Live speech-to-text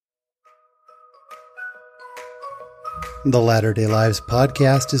The Latter-day Lives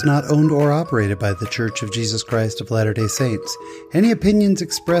podcast is not owned or operated by The Church of Jesus Christ of Latter-day Saints. Any opinions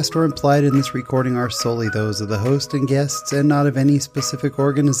expressed or implied in this recording are solely those of the host and guests and not of any specific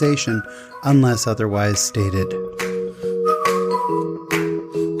organization unless otherwise stated.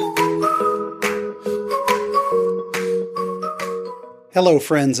 Hello,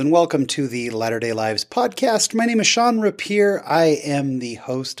 friends, and welcome to the Latter-day Lives podcast. My name is Sean Rapier. I am the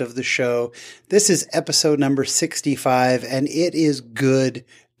host of the show. This is episode number 65, and it is good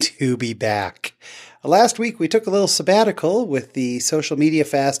to be back. Last week, we took a little sabbatical with the social media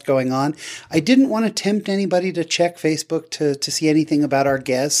fast going on. I didn't want to tempt anybody to check Facebook to see anything about our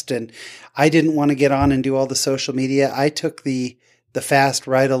guest, and I didn't want to get on and do all the social media. I took the fast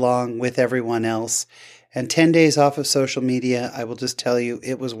right along with everyone else. And 10 days off of social media, I will just tell you,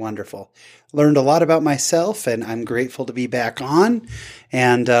 it was wonderful. Learned a lot about myself, and I'm grateful to be back on.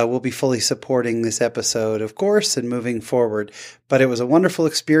 And we'll be fully supporting this episode, of course, and moving forward. But it was a wonderful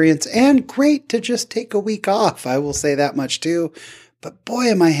experience and great to just take a week off. I will say that much too. But boy,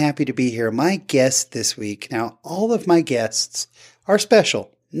 am I happy to be here. My guest this week. Now, all of my guests are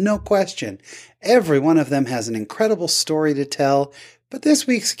special, no question. Every one of them has an incredible story to tell. But this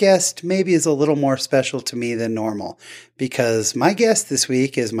week's guest maybe is a little more special to me than normal because my guest this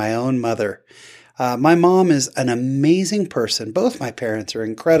week is my own mother. My mom is an amazing person. Both my parents are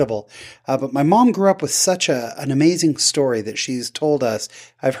incredible. But my mom grew up with such an amazing story that she's told us.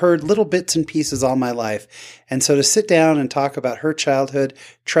 I've heard little bits and pieces all my life. And so to sit down and talk about her childhood,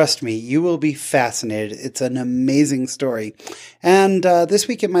 trust me, you will be fascinated. It's an amazing story. And this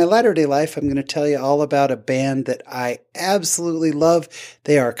week in my Latter-day Life, I'm going to tell you all about a band that I absolutely love.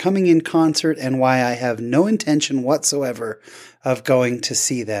 They are coming in concert and why I have no intention whatsoever of going to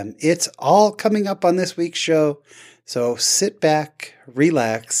see them. It's all coming up on this week's show. So sit back,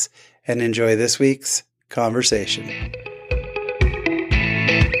 relax, and enjoy this week's conversation.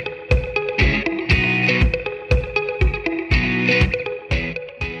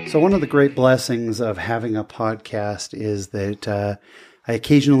 So one of the great blessings of having a podcast is that I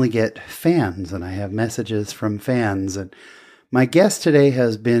occasionally get fans, and I have messages from fans. And my guest today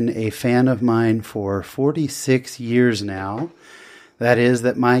has been a fan of mine for 46 years now. That is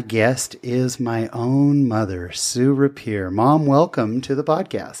that my guest is my own mother, Sue Rapier. Mom, welcome to the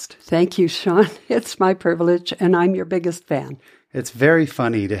podcast. Thank you, Sean. It's my privilege, and I'm your biggest fan. It's very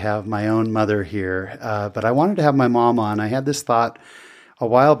funny to have my own mother here, but I wanted to have my mom on. I had this thought a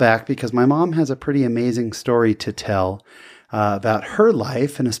while back because my mom has a pretty amazing story to tell about her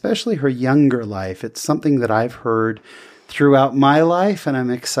life, and especially her younger life. It's something that I've heard throughout my life, and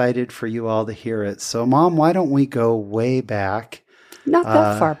I'm excited for you all to hear it. So, Mom, why don't we go way back? Not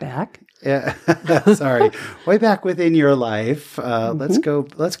that far back. Yeah, sorry, way back within your life. Let's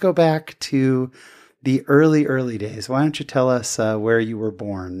go back to the early days. Why don't you tell us where you were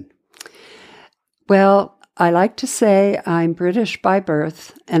born? Well, I like to say I'm British by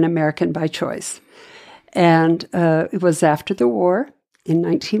birth and American by choice. And it was after the war. In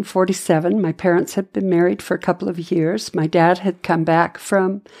 1947, my parents had been married for a couple of years. My dad had come back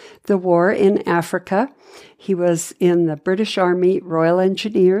from the war in Africa. He was in the British Army Royal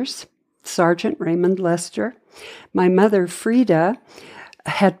Engineers, Sergeant Raymond Lester. My mother, Frida,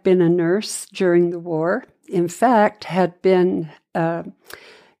 had been a nurse during the war. In fact, had been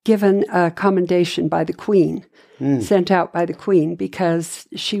given a commendation by the Queen, sent out by the Queen, because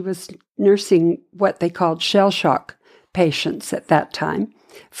she was nursing what they called shell shock patients at that time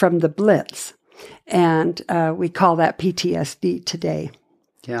from the Blitz. And we call that PTSD today.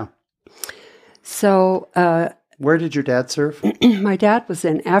 Yeah. So where did your dad serve? My dad was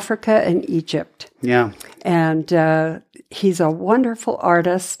in Africa and Egypt. Yeah. And he's a wonderful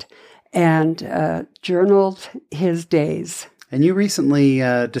artist and journaled his days. And you recently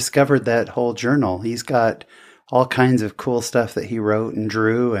discovered that whole journal. He's got all kinds of cool stuff that he wrote and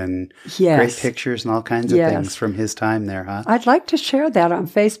drew and great pictures and all kinds of things from his time there, huh? I'd like to share that on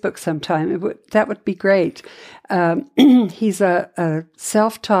Facebook sometime. That would be great. He's a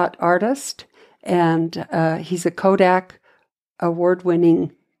self-taught artist, and he's a Kodak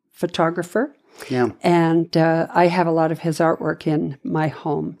award-winning photographer. Yeah. And I have a lot of his artwork in my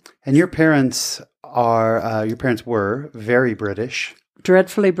home. And your parents were very British.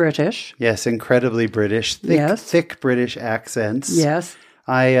 Dreadfully British. Yes, incredibly British. Thick British accents. Yes.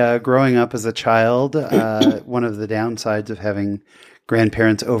 I, growing up as a child, one of the downsides of having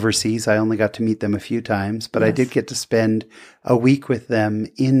grandparents overseas, I only got to meet them a few times, but I did get to spend a week with them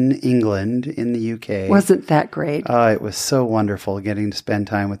in England, in the UK. Wasn't that great? It was so wonderful getting to spend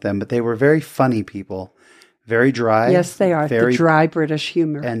time with them, but they were very funny people. Very dry. Yes, they are. Very the dry British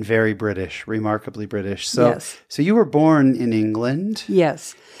humor. And very British, remarkably British. So, yes. So you were born in England?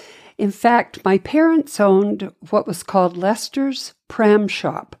 Yes. In fact, my parents owned what was called Leicester's Pram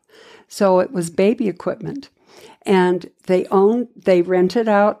Shop. So it was baby equipment. And they rented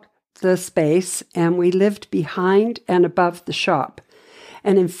out the space, and we lived behind and above the shop.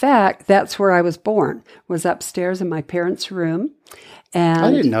 And in fact, that's where I was born, was upstairs in my parents' room. And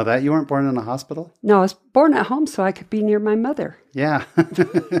I didn't know that. You weren't born in a hospital? No, I was born at home so I could be near my mother. Yeah.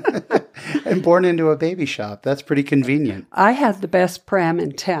 And born into a baby shop. That's pretty convenient. I had the best pram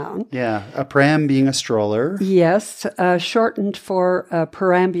in town. Yeah. A pram being a stroller. Yes, shortened for a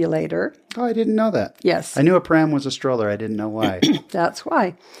perambulator. Oh, I didn't know that. Yes. I knew a pram was a stroller. I didn't know why. That's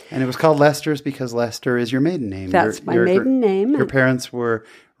why. And it was called Leicester's because Leicester is your maiden name. That's my maiden name. Your parents were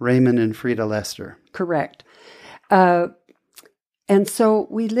Raymond and Frida Leicester. Correct. And so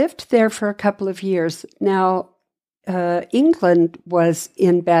we lived there for a couple of years. Now, England was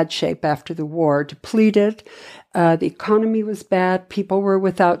in bad shape after the war, depleted. The economy was bad. People were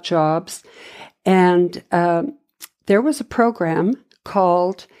without jobs. And there was a program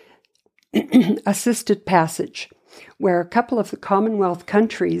called Assisted Passage, where a couple of the Commonwealth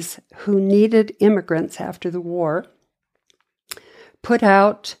countries who needed immigrants after the war put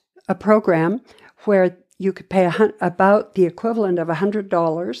out a program where you could pay about the equivalent of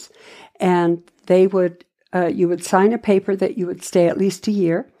 $100, and they would you would sign a paper that you would stay at least a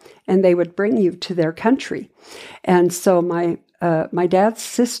year, and they would bring you to their country. And so my dad's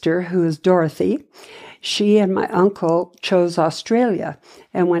sister, who is Dorothy, she and my uncle chose Australia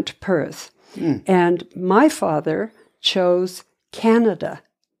and went to Perth. And my father chose Canada,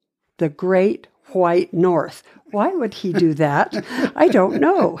 the Great White North. Why would he do that? I don't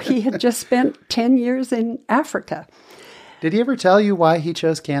know. He had just spent 10 years in Africa. Did he ever tell you why he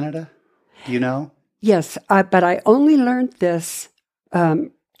chose Canada? Do you know? Yes, but I only learned this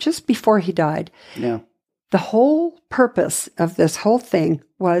just before he died. Yeah. The whole purpose of this whole thing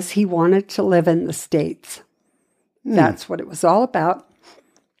was he wanted to live in the States. That's what it was all about.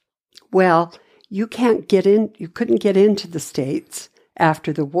 Well, you couldn't get into the States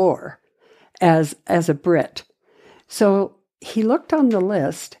after the war as a Brit. So he looked on the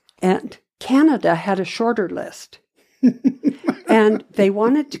list, and Canada had a shorter list. And they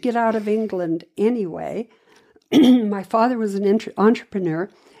wanted to get out of England anyway. My father was an entrepreneur,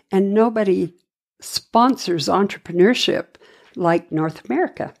 and nobody sponsors entrepreneurship like North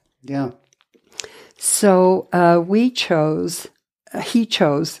America. Yeah. So he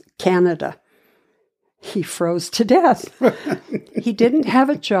chose Canada. He froze to death. He didn't have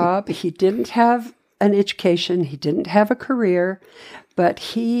a job. He didn't have an education. He didn't have a career, but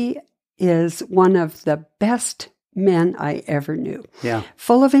he is one of the best men I ever knew. Yeah.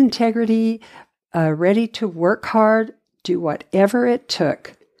 Full of integrity, ready to work hard, do whatever it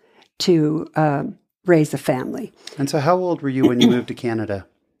took to raise a family. And so how old were you when you moved to Canada?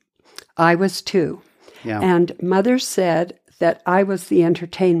 I was 2. Yeah. And Mother said that I was the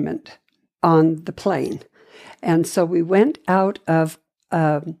entertainment on the plane. And so we went out of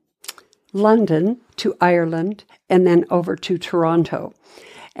London to Ireland and then over to Toronto.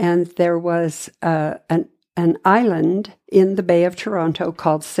 And there was an island in the Bay of Toronto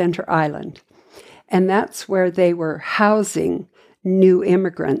called Centre Island. And that's where they were housing new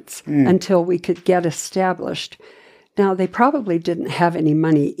immigrants until we could get established. Now, they probably didn't have any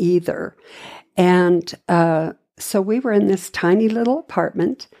money either. And so we were in this tiny little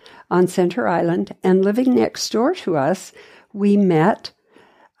apartment on Centre Island, and living next door to us, we met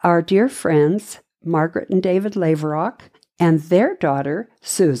our dear friends, Margaret and David Laverock, and their daughter,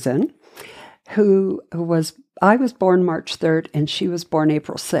 Susan, I was born March 3rd, and she was born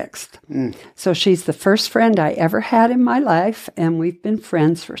April 6th. So she's the first friend I ever had in my life, and we've been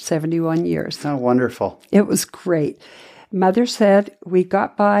friends for 71 years. How wonderful. It was great. Mother said we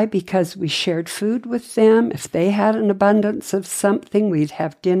got by because we shared food with them. If they had an abundance of something, we'd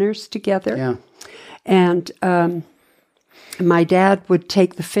have dinners together. Yeah. And my dad would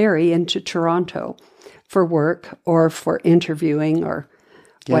take the ferry into Toronto for work or for interviewing or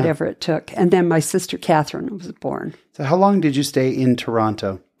whatever it took. And then my sister Catherine was born. So how long did you stay in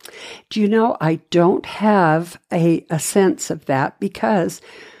Toronto? Do you know, I don't have a sense of that because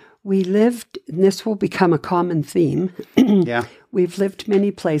we lived, and this will become a common theme. Yeah. We've lived many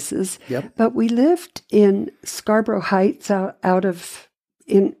places, Yep. but we lived in Scarborough Heights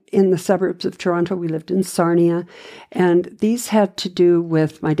in the suburbs of Toronto. We lived in Sarnia, and these had to do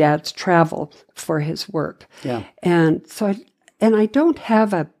with my dad's travel for his work. Yeah. And so I don't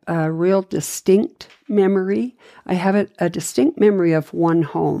have a real distinct memory. I have a distinct memory of one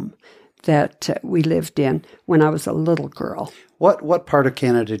home that we lived in when I was a little girl. What part of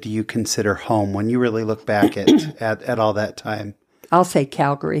Canada do you consider home when you really look back at all that time? I'll say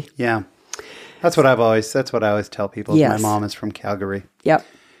Calgary. Yeah. That's what I always tell people. Yes. My mom is from Calgary. Yep.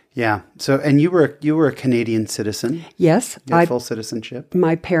 Yeah. So, and you were a Canadian citizen? Yes. You had full citizenship?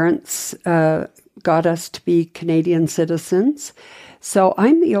 My parents got us to be Canadian citizens. So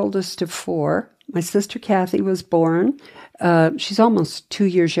I'm the oldest of four. My sister Kathy was born. She's almost 2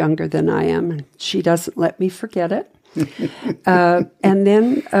 years younger than I am, and she doesn't let me forget it. And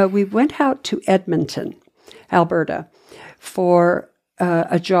then we went out to Edmonton, Alberta, for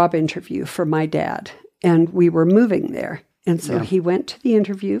a job interview for my dad, and we were moving there. And so he went to the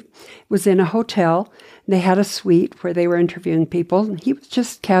interview, was in a hotel, and they had a suite where they were interviewing people, and he was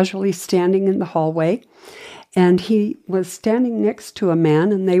just casually standing in the hallway, and he was standing next to a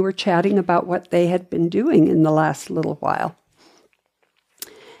man, and they were chatting about what they had been doing in the last little while.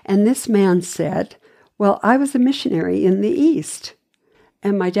 And this man said, "Well, I was a missionary in the East."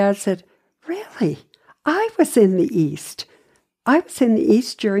 And my dad said, "Really? I was in the East. I was in the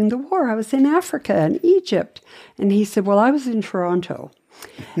East during the war. I was in Africa and Egypt." And he said, "Well, I was in Toronto."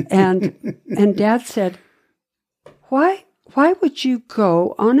 And Dad said, why would you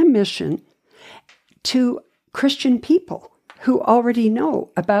go on a mission to Christian people who already know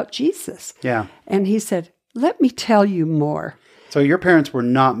about Jesus? Yeah. And he said, "Let me tell you more." So your parents were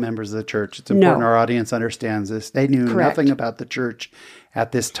not members of the church. It's important our audience understands this. They knew nothing about the church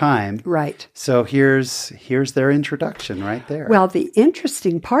at this time. Right. So here's their introduction right there. Well, the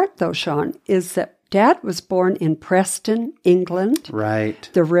interesting part, though, Sean, is that Dad was born in Preston, England. Right.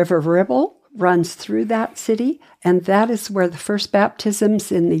 The River Ribble runs through that city, and that is where the first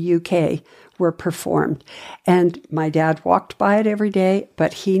baptisms in the UK were performed. And my dad walked by it every day,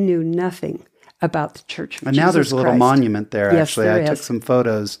 but he knew nothing about the Church of and Jesus now there's a little Christ. monument there, Yes, actually. there I took is. some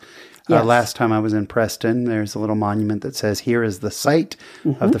photos last time I was in Preston. There's a little monument that says, "Here is the site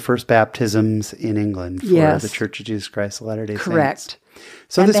of the first baptisms in England for the Church of Jesus Christ of Latter-day Saints." Correct.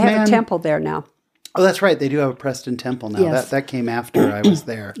 So and this they have a temple there now. Oh, that's right. They do have a Preston temple now. Yes. That came after I was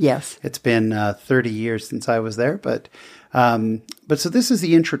there. Yes. It's been 30 years since I was there, but so this is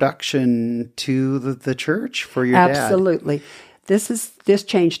the introduction to the church for your dad. Absolutely. This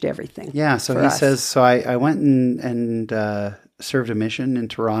changed everything. Yeah. So he says, so I went and served a mission in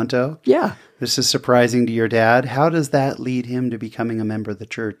Toronto. Yeah. This is surprising to your dad. How does that lead him to becoming a member of the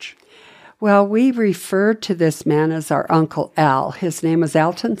church? Well, we referred to this man as our Uncle Al. His name was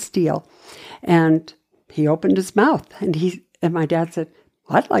Alton Steele. And he opened his mouth, and my dad said,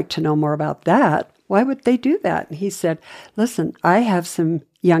 "I'd like to know more about that. Why would they do that?" And he said, "Listen, I have some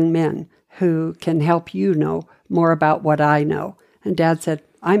young men who can help you know more about what I know." And Dad said,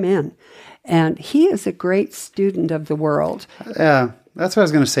 "I'm in." And he is a great student of the world. Yeah, that's what I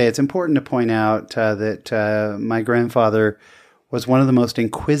was going to say. It's important to point out that my grandfather was one of the most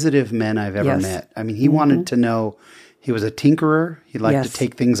inquisitive men I've ever met. I mean, he wanted to know. He was a tinkerer. He liked to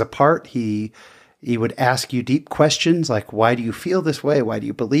take things apart. He would ask you deep questions like, "Why do you feel this way? Why do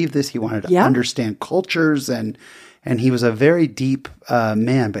you believe this?" He wanted to understand cultures, and he was a very deep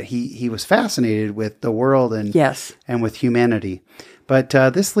man. But he was fascinated with the world and with humanity. But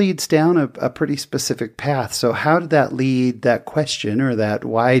this leads down a pretty specific path. So how did that lead, that question, or that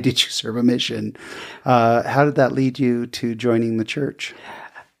why did you serve a mission? How did that lead you to joining the church?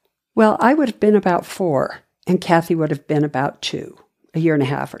 Well, I would have been about 4. And Kathy would have been about 2, a year and a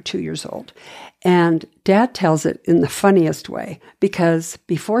half or 2 years old. And Dad tells it in the funniest way, because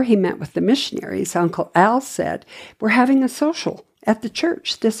before he met with the missionaries, Uncle Al said, "We're having a social at the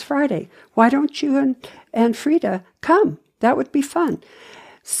church this Friday. Why don't you and Frida come? That would be fun."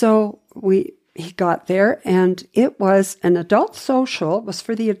 So he got there, and it was an adult social. It was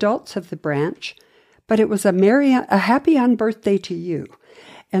for the adults of the branch, but it was a happy unbirthday to you.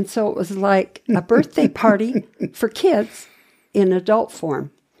 And so it was like a birthday party for kids in adult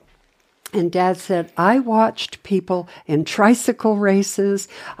form. And Dad said, "I watched people in tricycle races.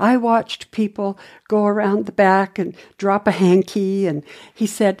 I watched people go around the back and drop a hanky." And he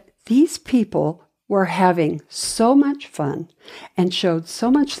said, "These people were having so much fun and showed so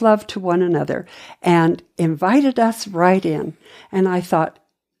much love to one another and invited us right in." And I thought,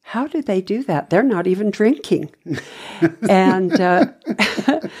 how do they do that? They're not even drinking. And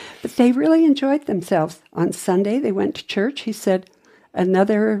but they really enjoyed themselves. On Sunday, they went to church. He said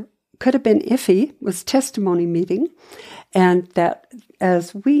another could have been iffy was testimony meeting. And that,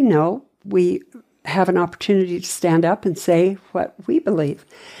 as we know, we have an opportunity to stand up and say what we believe.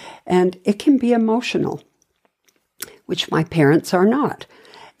 And it can be emotional, which my parents are not.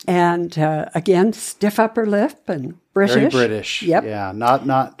 And again, stiff upper lip and British. Very British. Yep. Yeah.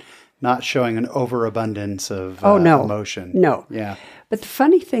 Not Not showing an overabundance of no. emotion. No. Yeah. But the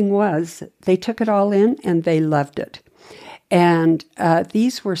funny thing was, they took it all in and they loved it. And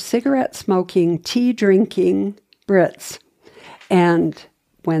these were cigarette-smoking, tea-drinking Brits. And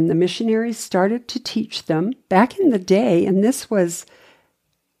when the missionaries started to teach them, back in the day, and this was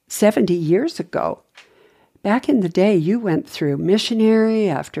 70 years ago, back in the day, you went through missionary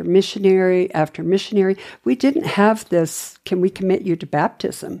after missionary after missionary. We didn't have this, can we commit you to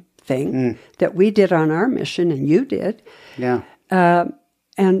baptism thing that we did on our mission and you did. Yeah.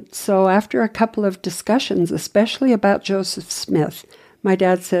 And so after a couple of discussions, especially about Joseph Smith, my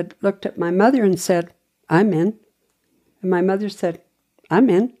dad looked at my mother and said, I'm in. And my mother said, I'm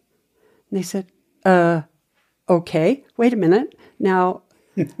in. And they said, okay, wait a minute. Now,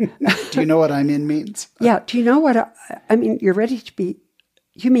 do you know what I'm in means? Yeah. Do you know what I mean? You're ready to be,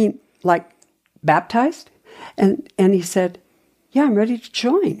 you mean like baptized? And he said, yeah, I'm ready to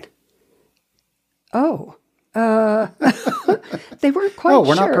join. Oh, they weren't quite sure. Oh,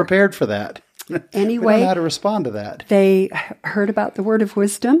 we're not prepared for that. Anyway, we don't know how to respond to that. They heard about the word of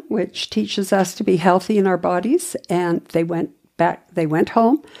wisdom, which teaches us to be healthy in our bodies. And they went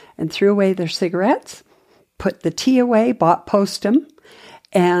home and threw away their cigarettes, put the tea away, bought Postum,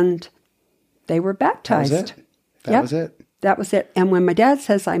 and they were baptized. That was it. That was it. And when my dad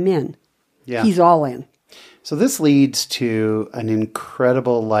says I'm in, he's all in. So this leads to an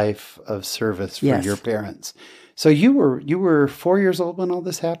incredible life of service for your parents. So you were 4 years old when all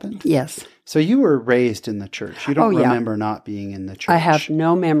this happened? Yes. So you were raised in the church. You don't remember not being in the church. I have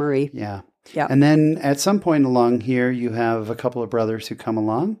no memory. Yeah. Yeah. And then at some point along here, you have a couple of brothers who come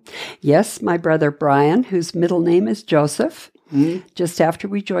along. Yes, my brother Brian, whose middle name is Joseph. Just after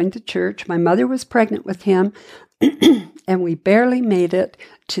we joined the church, my mother was pregnant with him, and we barely made it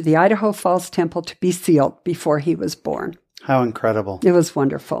to the Idaho Falls Temple to be sealed before he was born. How incredible. It was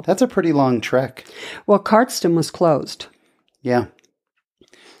wonderful. That's a pretty long trek. Well, Cardston was closed. Yeah.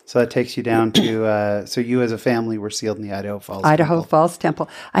 So that takes you down to, so you as a family were sealed in the Idaho Falls Temple.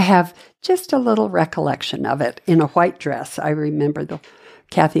 I have just a little recollection of it in a white dress. I remember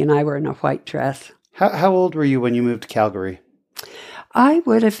Kathy and I were in a white dress. How old were you when you moved to Calgary? I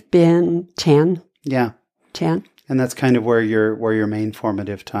would have been 10. Yeah. 10. And that's kind of where your main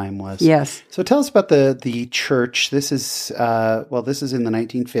formative time was. Yes. So tell us about the church. This is this is in the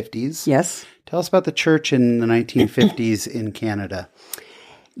 1950s. Yes. Tell us about the church in the 1950s in Canada.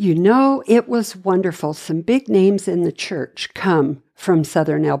 You know, it was wonderful. Some big names in the church come from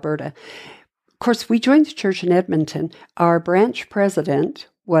southern Alberta. Of course, we joined the church in Edmonton. Our branch president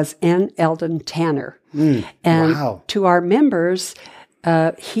was N. Eldon Tanner. And wow. To our members,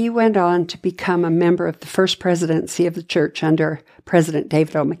 he went on to become a member of the first presidency of the church under President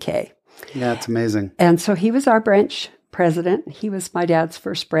David O. McKay. Yeah, it's amazing. And so he was our branch president. He was my dad's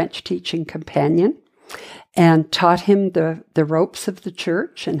first branch teaching companion and taught him the ropes of the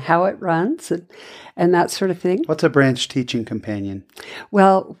church and how it runs and that sort of thing. What's a branch teaching companion?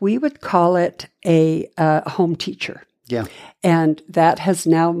 Well, we would call it a home teacher. Yeah. And that has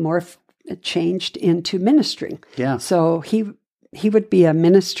now changed into ministering. Yeah. So he would be a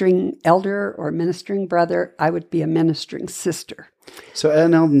ministering elder or ministering brother. I would be a ministering sister. So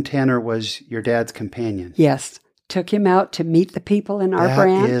N. Eldon Tanner was your dad's companion? Yes. Took him out to meet the people in our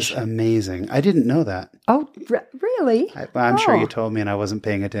branch. That is amazing. I didn't know that. Oh, really? I'm sure you told me and I wasn't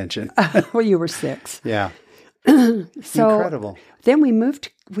paying attention. Well, you were 6. Yeah. So incredible. Then we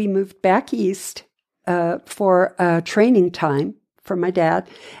moved back east for a training time for my dad,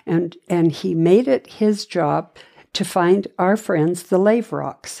 and he made it his job to find our friends, the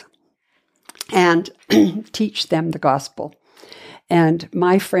Laverocks, and teach them the gospel. And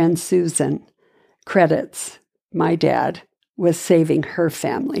my friend Susan credits my dad with saving her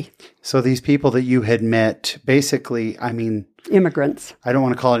family. So these people that you had met, basically, I mean... immigrants. I don't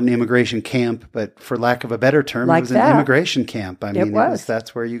want to call it an immigration camp, but for lack of a better term, it was an immigration camp. I mean,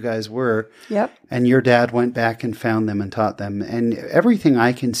 that's where you guys were. Yep. And your dad went back and found them and taught them. And everything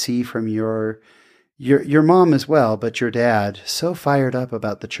I can see from your mom as well, but your dad, so fired up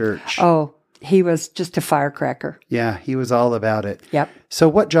about the church. Oh, he was just a firecracker. Yeah, he was all about it. Yep. So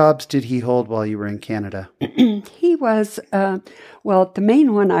what jobs did he hold while you were in Canada? He was, the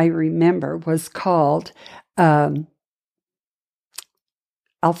main one I remember was called, I'll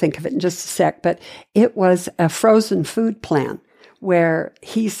think of it in just a sec, but it was a frozen food plan where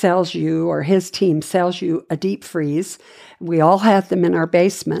he sells you, or his team sells you, a deep freeze. We all had them in our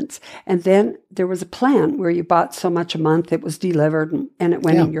basements. And then there was a plan where you bought so much a month, it was delivered, and it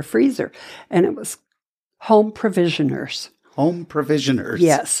went in your freezer. And it was home provisioners. Home provisioners.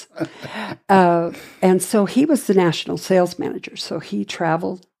 Yes. And so he was the national sales manager. So he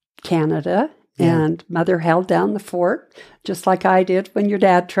traveled Canada, Yeah. and Mother held down the fort, just like I did when your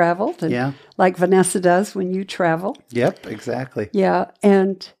dad traveled, and Yeah. like Vanessa does when you travel. Yep, exactly. Yeah,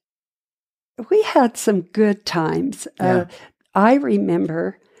 and we had some good times. Yeah. I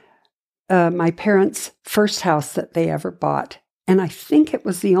remember my parents' first house that they ever bought, and I think it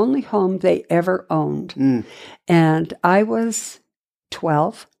was the only home they ever owned. Mm. And I was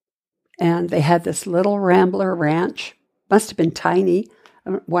 12, and they had this little Rambler ranch, must have been tiny,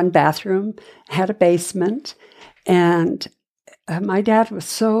 one bathroom, had a basement, and my dad was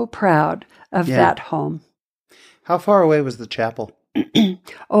so proud of Yeah. that home. How far away was the chapel?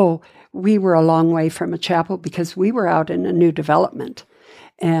 Oh, we were a long way from a chapel because we were out in a new development.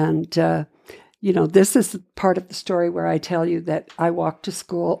 And, this is part of the story where I tell you that I walked to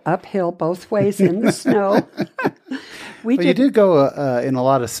school uphill both ways in the snow. You did go in a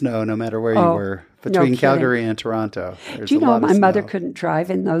lot of snow, no matter where you were, between kidding. Calgary and Toronto. There's Do you a know lot of my mother snow. couldn't drive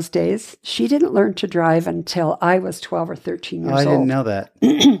in those days? She didn't learn to drive until I was 12 or 13 years I old. didn't know that.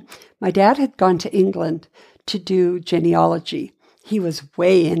 My dad had gone to England to do genealogy. He was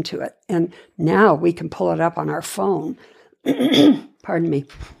way into it. And now we can pull it up on our phone. Pardon me.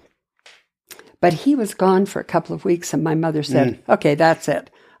 But he was gone for a couple of weeks, and my mother said, okay, that's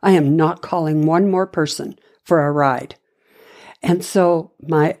it. I am not calling one more person for a ride. And so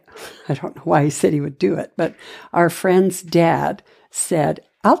I don't know why he said he would do it, but our friend's dad said,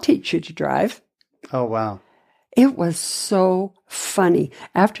 I'll teach you to drive. Oh, wow. It was so funny.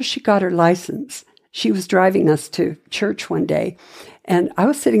 After she got her license, she was driving us to church one day, and I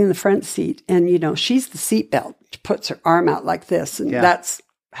was sitting in the front seat, and, she's the seatbelt. She puts her arm out like this, and that's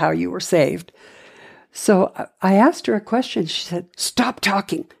how you were saved. So I asked her a question. She said, stop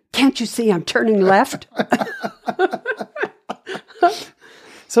talking. Can't you see I'm turning left?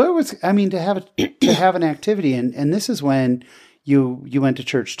 So it was, to have an activity, and this is when you went to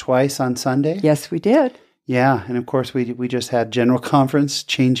church twice on Sunday? Yes, we did. Yeah, and of course we just had general conference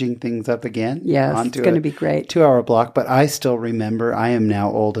changing things up again. Yes, it's going to be great. 2-hour block, but I still remember, I am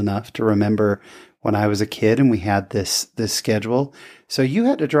now old enough to remember when I was a kid and we had this schedule. So you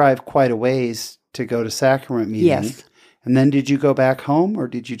had to drive quite a ways to go to sacrament meeting. Yes. And then did you go back home or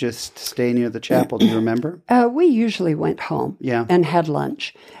did you just stay near the chapel? Do you remember? We usually went home and had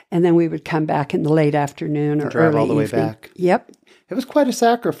lunch. And then we would come back in the late afternoon or drive early all the way evening. back. Yep. It was quite a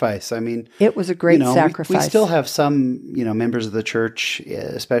sacrifice. It was a great sacrifice. We still have some, members of the church,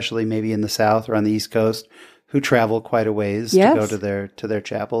 especially maybe in the South or on the East Coast, who travel quite a ways to go to their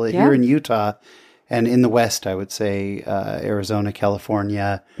chapel. Yeah. Here in Utah and in the West, I would say Arizona,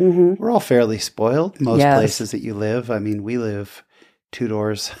 California, we're all fairly spoiled. Most places that you live. We live 2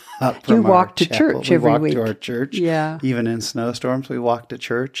 doors up from our walk to chapel. church every week. We walk to our church. Yeah. Even in snowstorms, we walk to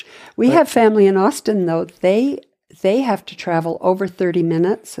church. We have family in Austin, though. They have to travel over 30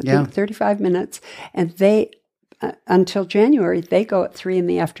 minutes, I think 35 minutes, and they, until January, they go at 3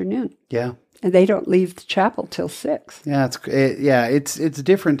 p.m. Yeah. And they don't leave the chapel till 6. Yeah, it's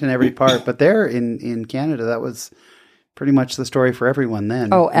different in every part, but there in Canada, that was pretty much the story for everyone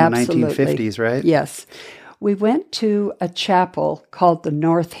then. Oh, in absolutely. the 1950s, right? Yes. We went to a chapel called the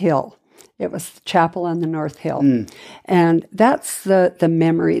North Hill. It was the chapel on the North Hill. And that's the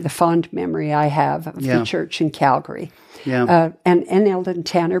memory, the fond memory I have of the church in Calgary. Yeah. And Eldon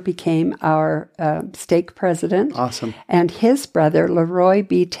Tanner became our stake president. Awesome. And his brother, Leroy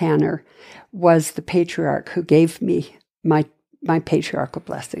B. Tanner, was the patriarch who gave me my patriarchal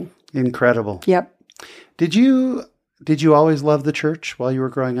blessing. Incredible. Yep. Did you always love the church while you were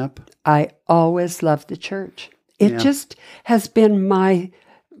growing up? I always loved the church. It just has been my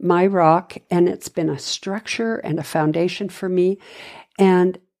rock, and it's been a structure and a foundation for me.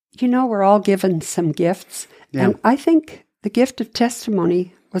 And, we're all given some gifts. Yeah. And I think the gift of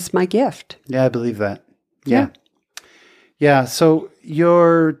testimony was my gift. Yeah, I believe that. Yeah. Yeah. So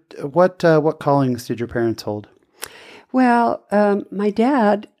what callings did your parents hold? Well, my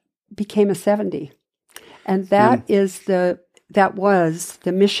dad became a 70, and that was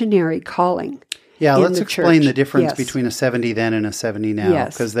the missionary calling. Yeah, let's the explain church. the difference Yes. between a 70 then and a 70 now,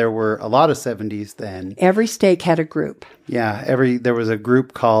 Yes. because there were a lot of 70s then. Every stake had a group. Yeah, there was a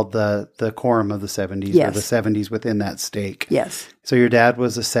group called the Quorum of the 70s, or the 70s within that stake. Yes. So your dad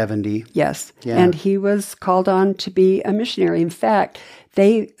was a 70. Yes. Yeah. And he was called on to be a missionary. In fact,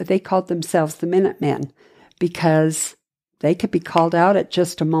 they called themselves the Minutemen because they could be called out at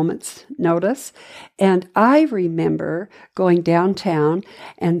just a moment's notice. And I remember going downtown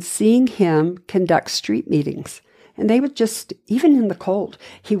and seeing him conduct street meetings. And they would just, even in the cold,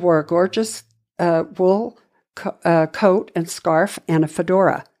 he wore a gorgeous wool coat and scarf and a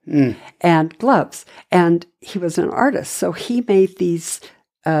fedora and gloves. And he was an artist. So he made these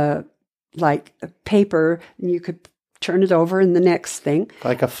like a paper, and you could turn it over in the next thing.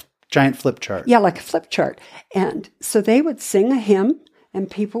 Like a giant flip chart. Yeah, like a flip chart. And so they would sing a hymn, and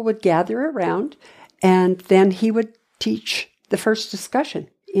people would gather around, and then he would teach the first discussion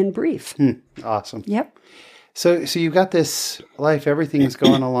in brief. Awesome. Yep. So you've got this life, everything's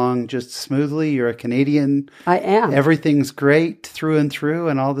going along just smoothly. You're a Canadian. I am. Everything's great through and through,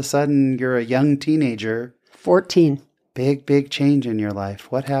 and all of a sudden you're a young teenager. 14. Big change in your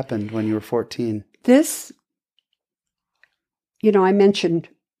life. What happened when you were 14? This, I mentioned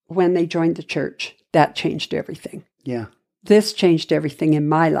when they joined the church, that changed everything. Yeah. This changed everything in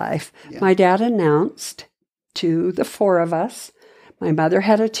my life. Yeah. My dad announced to the four of us, my mother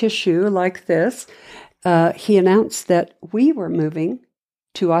had a tissue like this. He announced that we were moving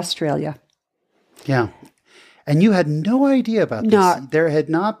to Australia. Yeah. And you had no idea about this. There had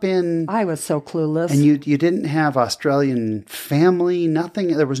not been... I was so clueless. And you didn't have Australian family,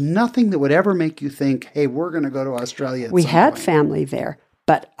 nothing. There was nothing that would ever make you think, hey, we're going to go to Australia at We some had point. family there,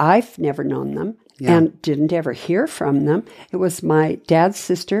 but I've never known them and didn't ever hear from them. It was my dad's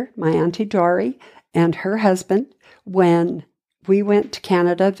sister, my Auntie Dory, and her husband. When we went to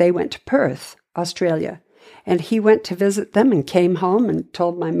Canada, they went to Perth, Australia. And he went to visit them and came home and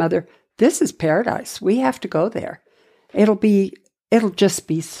told my mother, this is paradise. We have to go there. It'll just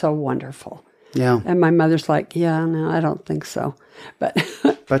be so wonderful. Yeah. And my mother's like, yeah, no, I don't think so. But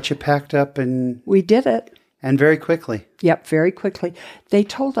But you packed up and... we did it. And very quickly. Yep, very quickly. They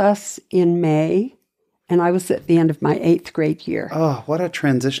told us in May, and I was at the end of my 8th grade year. Oh, what a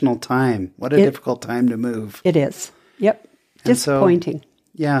transitional time. What a difficult time to move. It is. Yep. Disappointing.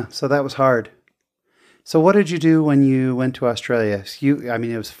 So that was hard. So what did you do when you went to Australia?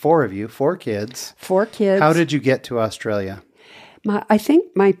 It was 4 of you, 4 kids. 4 kids. How did you get to Australia? I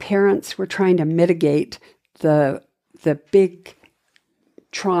think my parents were trying to mitigate the big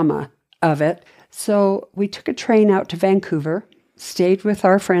trauma of it. So we took a train out to Vancouver, stayed with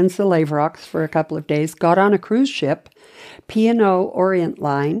our friends, the Laverocks, for a couple of days, got on a cruise ship, P&O Orient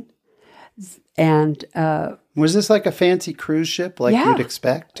Line, and... was this like a fancy cruise ship like you'd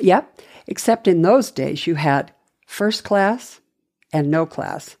expect? Yep. Except in those days, you had first class and no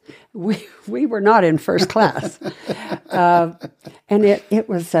class. We were not in first class. And it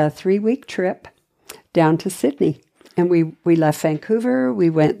was a 3-week trip down to Sydney. And we left Vancouver. We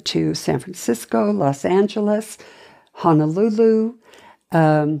went to San Francisco, Los Angeles, Honolulu,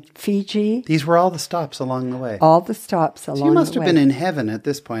 Fiji. These were all the stops along the way. All the stops along the way. So you must have been in heaven at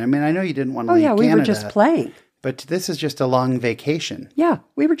this point. I mean, I know you didn't want to leave Canada. Oh, yeah, we were just playing. But this is just a long vacation. Yeah,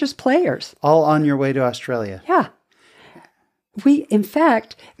 we were just players. All on your way to Australia. Yeah. In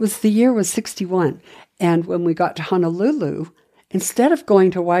fact, the year was 61. And when we got to Honolulu, instead of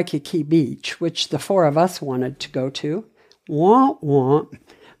going to Waikiki Beach, which the 4 of us wanted to go to,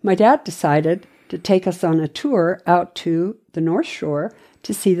 my dad decided to take us on a tour out to the North Shore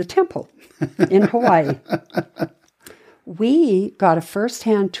to see the temple in Hawaii. We got a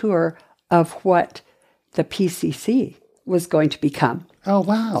first-hand tour of what the PCC was going to become. Oh,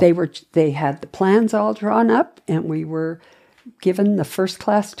 wow. They had the plans all drawn up, and we were given the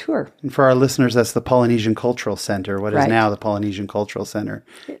first-class tour. And for our listeners, that's the Polynesian Cultural Center, what is Right. now the Polynesian Cultural Center.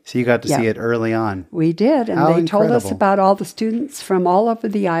 So you got to see it early on. We did, and How they told us incredible. about all the students from all over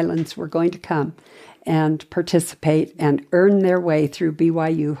the islands were going to come and participate and earn their way through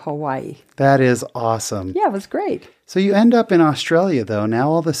BYU Hawaii. That is awesome. Yeah, it was great. So you end up in Australia, though. Now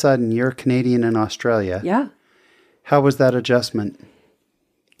all of a sudden you're Canadian in Australia. Yeah. How was that adjustment?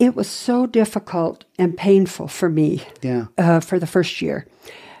 It was so difficult and painful for me for the first year.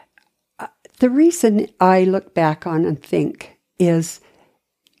 The reason I look back on and think is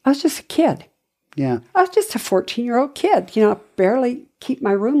I was just a kid. Yeah. I was just a 14-year-old kid, barely keep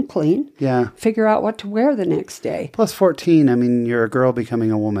my room clean, figure out what to wear the next day. Plus 14, I mean, you're a girl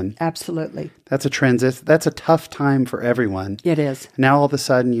becoming a woman. Absolutely. That's a transition. That's a tough time for everyone. It is. Now all of a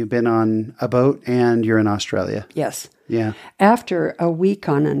sudden you've been on a boat and you're in Australia. Yes. Yeah. After a week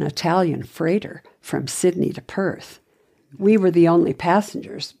on an Italian freighter from Sydney to Perth, we were the only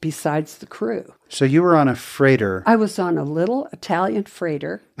passengers besides the crew. So you were on a freighter. I was on a little Italian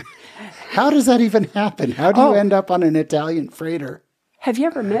freighter. How does that even happen? How do you end up on an Italian freighter? Have you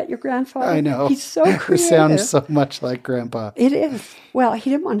ever met your grandfather? I know. He's so He creative. sounds so much like Grandpa. It is. Well, he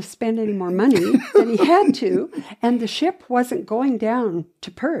didn't want to spend any more money than he had to, and the ship wasn't going down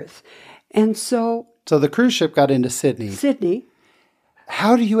to Perth. And so So the cruise ship got into Sydney. Sydney,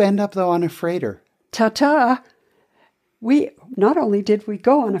 How do you end up, though, on a freighter? ta-ta, not only did we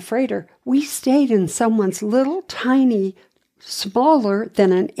go on a freighter, we stayed in someone's little tiny, smaller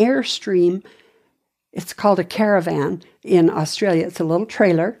than an Airstream It's called a caravan in Australia. It's a little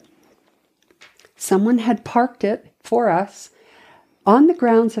trailer. Someone had parked it for us on the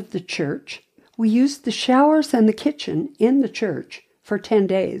grounds of the church. We used the showers and the kitchen in the church for 10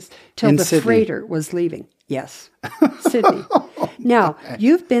 days till In the Sydney. freighter was leaving. Yes, Sydney. Now,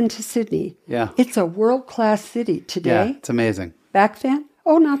 you've been to Sydney. Yeah. It's a world-class city Yeah, today. it's amazing. Back then,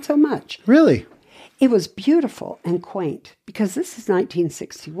 not so much. Really? It was beautiful and quaint because this is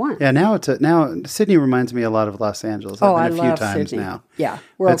 1961. Yeah, now Sydney reminds me a lot of Los Angeles. Oh, I've I been a few love times Sydney. now. Yeah,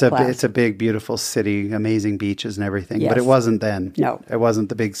 world class. It's a big, beautiful city, amazing beaches and everything. Yes. But it wasn't then. No. It wasn't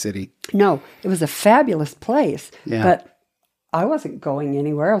the big city. No, it was a fabulous place. Yeah. But I wasn't going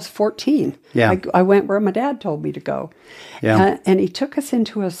anywhere. I was 14. Yeah. I went where my dad told me to go. Yeah. And he took us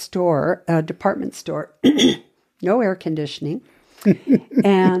into a store, a department store, no air conditioning.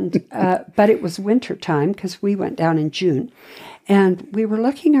 And but it was winter time because we went down in June. And we were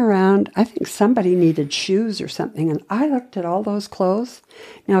looking around. I think somebody needed shoes or something. And I looked at all those clothes.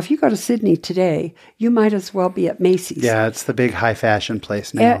 Now, if you go to Sydney today, you might as well be at Macy's. Yeah, it's the big high fashion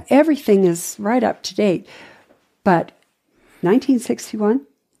place now. Everything is right up to date. But 1961,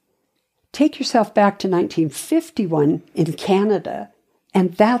 take yourself back to 1951 in Canada,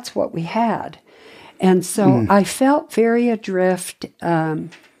 and that's what we had. And so I felt very adrift. My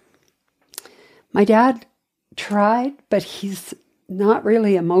dad tried, but he's not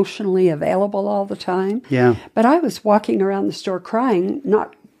really emotionally available all the time. Yeah. But I was walking around the store crying,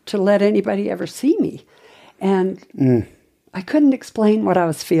 not to let anybody ever see me. And I couldn't explain what I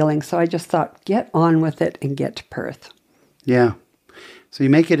was feeling, so I just thought, get on with it and get to Perth. Yeah. So you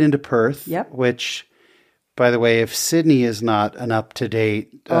make it into Perth, Yep. which, by the way, if Sydney is not an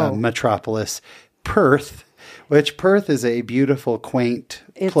up-to-date metropolis, Perth is a beautiful, quaint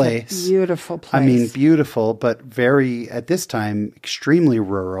place. It's a beautiful place. I mean, beautiful, but very, at this time, extremely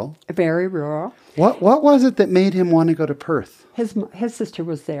rural. Very rural. What was it that made him want to go to Perth? His sister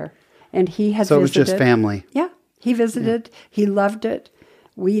was there, and he had So it was visited. just family. Yeah, he visited. He loved it.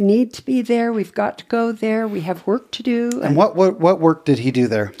 We need to be there. We've got to go there. We have work to do. And what work did he do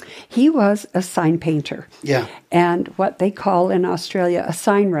there? He was a sign painter. Yeah. And what they call in Australia a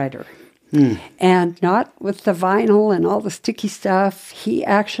sign writer. And not with the vinyl and all the sticky stuff. He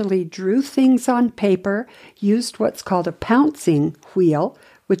actually drew things on paper, used what's called a pouncing wheel,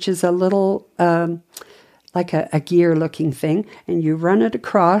 which is a little, like a gear-looking thing, and you run it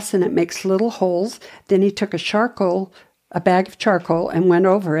across and it makes little holes. Then he took a bag of charcoal and went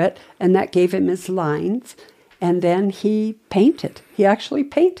over it, and that gave him his lines. And then he painted. He actually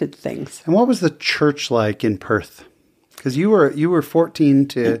painted things. And what was the church like in Perth? Because you were 14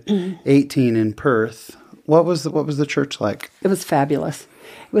 to 18 in Perth. What was the church like? It was fabulous.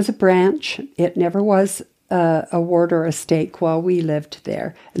 It was a branch. It never was a ward or a stake while we lived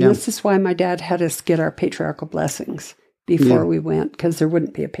there. And this is why my dad had us get our patriarchal blessings before we went, because there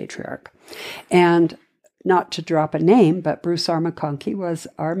wouldn't be a patriarch. And not to drop a name, but Bruce R. McConkie was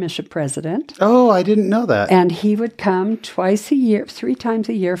our mission president. Oh, I didn't know that. And he would come twice a year, 3 times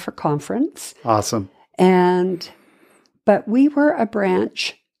a year for conference. Awesome. But we were a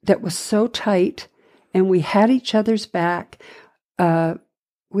branch that was so tight, and we had each other's back.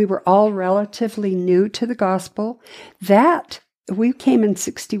 We were all relatively new to the gospel. We came in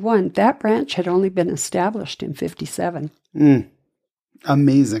 61. That branch had only been established in 57.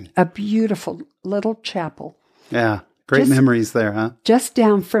 Amazing. A beautiful little chapel. Yeah. Great memories there, huh? Just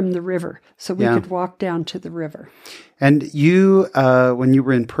down from the river, so we could walk down to the river. And you, when you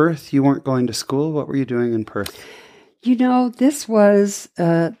were in Perth, you weren't going to school? What were you doing in Perth? You know, this was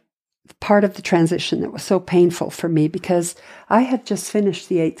part of the transition that was so painful for me because I had just finished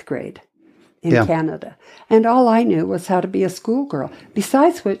the 8th grade in Canada. And all I knew was how to be a schoolgirl.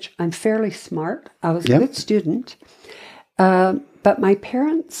 Besides which, I'm fairly smart. I was a good student. But my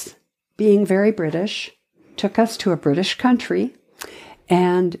parents, being very British, took us to a British country.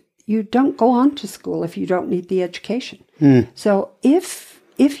 And you don't go on to school if you don't need the education. So if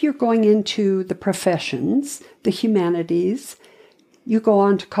you're going into the professions, the humanities, you go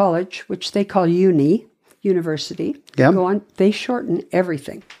on to college, which they call university. Yep. Go on, they shorten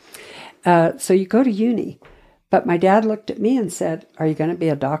everything. So you go to uni. But my dad looked at me and said, "Are you going to be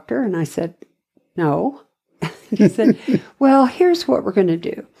a doctor?" And I said, "No." He said, "Well, here's what we're going to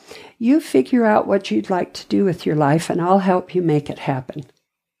do. You figure out what you'd like to do with your life, and I'll help you make it happen."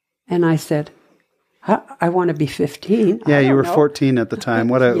 And I said, I want to be 15. Yeah, you were 14 at the time.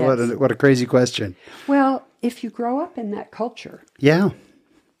 What a crazy question. Well, if you grow up in that culture,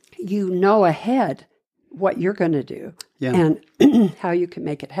 you know ahead what you're going to do and how you can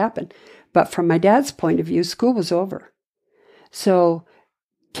make it happen. But from my dad's point of view, school was over. So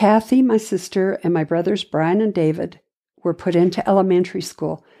Kathy, my sister, and my brothers Brian and David were put into elementary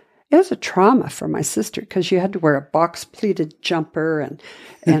school. It was a trauma for my sister because you had to wear a box-pleated jumper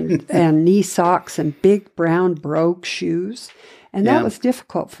and knee socks and big brown brogue shoes. And that was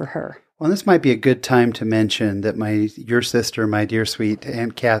difficult for her. Well, this might be a good time to mention that your sister, my dear sweet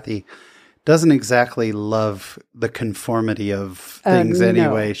Aunt Kathy, doesn't exactly love the conformity of things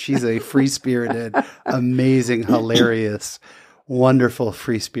anyway. No. She's a free-spirited, amazing, hilarious, wonderful,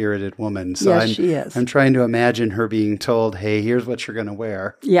 free-spirited woman. So yes, she is. I'm trying to imagine her being told, hey, here's what you're going to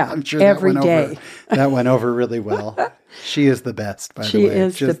wear. Yeah, I'm sure every day. That went over really well. She is the best, by the way. She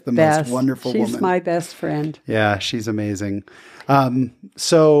is just the best. most wonderful woman. She's my best friend. Yeah, she's amazing.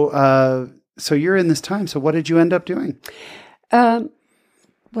 So you're in this time. So what did you end up doing?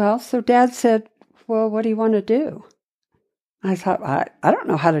 Well, so Dad said, well, what do you want to do? I thought, I don't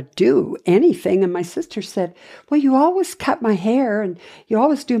know how to do anything. And my sister said, well, you always cut my hair and you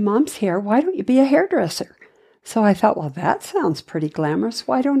always do Mom's hair. Why don't you be a hairdresser? So I thought, well, that sounds pretty glamorous.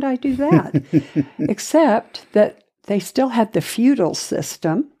 Why don't I do that? Except that they still had the feudal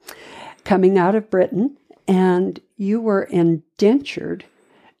system coming out of Britain, and you were indentured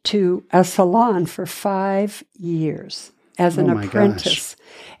to a salon for 5 years as an apprentice.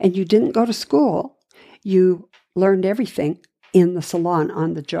 And you didn't go to school. You learned everything in the salon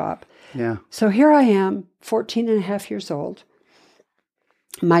on the job. Yeah. So here I am, 14 and a half years old.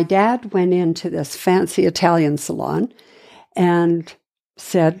 My dad went into this fancy Italian salon and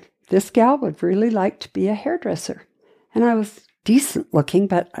said, this gal would really like to be a hairdresser. And I was decent looking,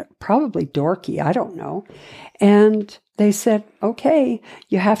 but probably dorky, I don't know. And they said, okay,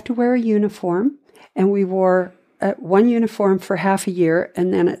 you have to wear a uniform. And we wore one uniform for half a year,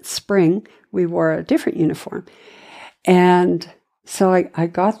 and then at spring, we wore a different uniform. And so I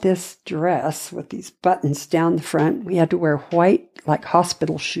got this dress with these buttons down the front. We had to wear white, like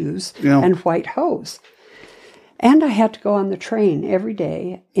hospital shoes, and white hose. And I had to go on the train every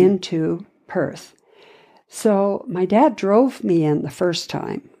day into Perth. So my dad drove me in the first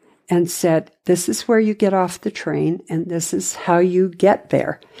time and said, this is where you get off the train, and this is how you get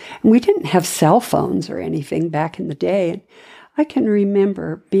there. And we didn't have cell phones or anything back in the day. And I can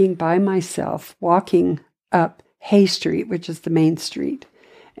remember being by myself, walking up Hay Street, which is the main street.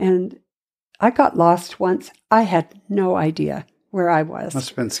 And I got lost once. I had no idea where I was. Must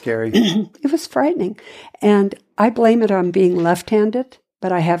have been scary. It was frightening. And I blame it on being left-handed,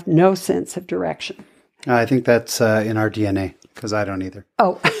 but I have no sense of direction. I think that's in our DNA, because I don't either.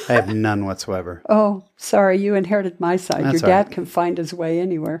 Oh. I have none whatsoever. Oh, sorry. You inherited my side. That's Your dad right. can find his way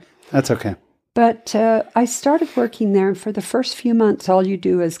anywhere. That's okay. But I started working there, and for the first few months, all you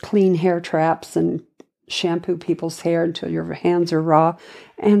do is clean hair traps and shampoo people's hair until your hands are raw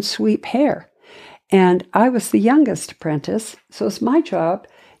and sweep hair. And I was the youngest apprentice, so it's my job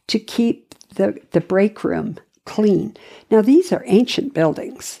to keep the break room clean. Now, these are ancient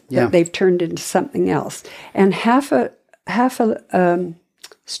buildings that they've turned into something else. And half a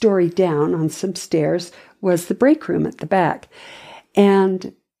story down on some stairs was the break room at the back.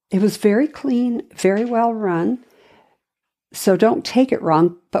 And it was very clean, very well run. So don't take it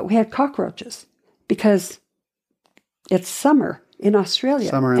wrong, but we had cockroaches because it's summer in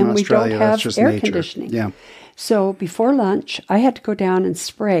Australia. We don't have air conditioning. Yeah. So before lunch, I had to go down and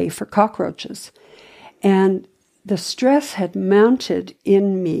spray for cockroaches. And the stress had mounted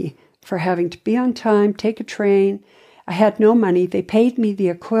in me for having to be on time, take a train. I had no money. They paid me the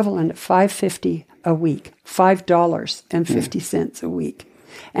equivalent of $5.50 a week, $5.50 a week.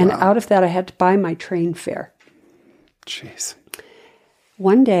 And out of that, I had to buy my train fare. Jeez.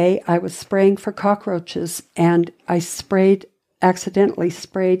 One day, I was spraying for cockroaches, and I accidentally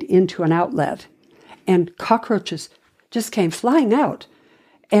sprayed into an outlet. And cockroaches just came flying out.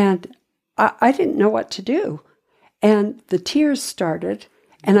 And I didn't know what to do. And the tears started,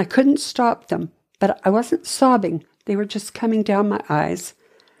 and I couldn't stop them. But I wasn't sobbing. They were just coming down my eyes.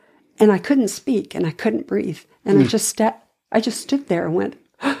 And I couldn't speak, and I couldn't breathe. And I just stood there and went,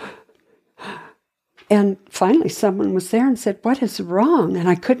 and finally someone was there and said, what is wrong? And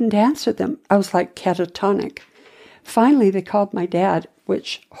I couldn't answer them. I was like catatonic. Finally, they called my dad,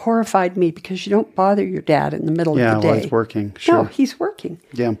 which horrified me because you don't bother your dad in the middle of the day. Yeah, well, he's working. Sure. No, he's working.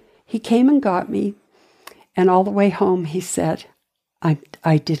 Yeah. He came and got me, and all the way home he said,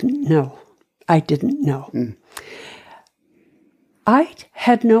 I didn't know. I didn't know. I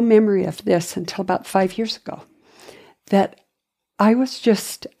had no memory of this until about 5 years ago, that I was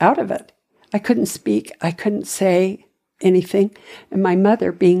just out of it. I couldn't speak. I couldn't say anything. And my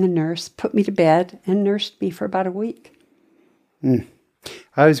mother, being a nurse, put me to bed and nursed me for about a week. I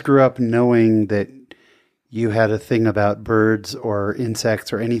always grew up knowing that you had a thing about birds or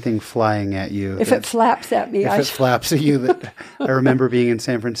insects or anything flying at you. If it flaps at me, if it flaps at you, that I remember being in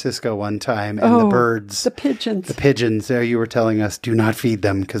San Francisco one time, and the birds, the pigeons, there you were telling us, do not feed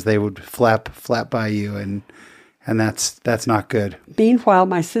them because they would flap by you, and that's not good. Meanwhile,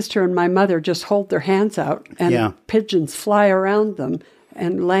 my sister and my mother just hold their hands out, and pigeons fly around them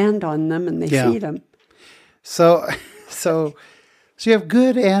and land on them, and they feed them. So you have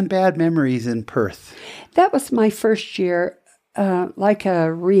good and bad memories in Perth. That was my first year, like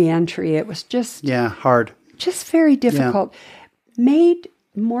a re-entry. It was just hard, just very difficult. Made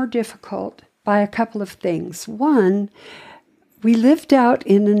more difficult by a couple of things. One, we lived out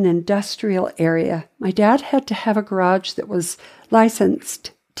in an industrial area. My dad had to have a garage that was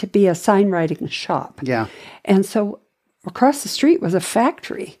licensed to be a sign-writing shop. Yeah. And so across the street was a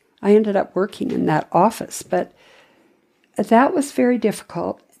factory. I ended up working in that office, but that was very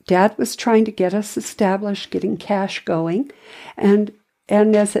difficult. Dad was trying to get us established, getting cash going. And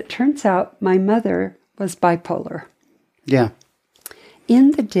as it turns out, my mother was bipolar. Yeah.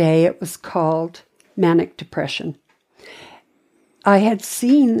 In the day, it was called manic depression. I had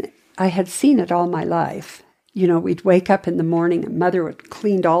seen it all my life. You know, we'd wake up in the morning and Mother would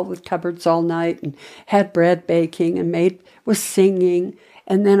cleaned all the cupboards all night and had bread baking and was singing.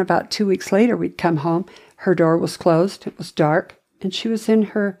 And then about 2 weeks later, we'd come home. Her door was closed. It was dark. And she was in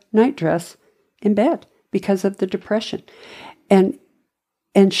her nightdress in bed because of the depression. And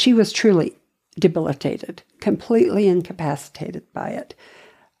she was truly debilitated, completely incapacitated by it.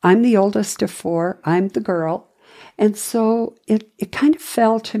 I'm the oldest of 4. I'm the girl. And so it kind of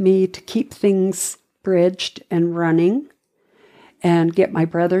fell to me to keep things bridged and running and get my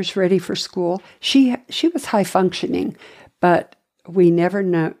brothers ready for school. She was high functioning, but we never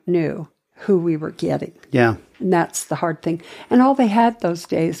knew who we were getting. Yeah. And that's the hard thing. And all they had those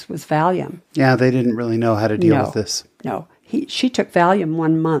days was Valium. Yeah, they didn't really know how to deal with this. No. She took Valium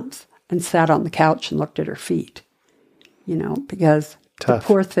 1 month and sat on the couch and looked at her feet, because Tough. The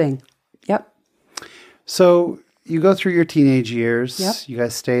poor thing. Yep. So you go through your teenage years. Yep. You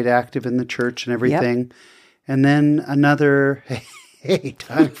guys stayed active in the church and everything. Yep. And then another,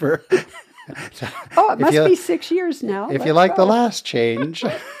 time for... Oh, it must be 6 years now. If you like the last change...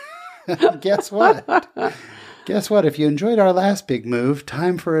 Guess what? If you enjoyed our last big move,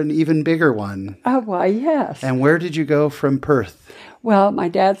 time for an even bigger one. Oh, why, yes. And where did you go from Perth? Well, my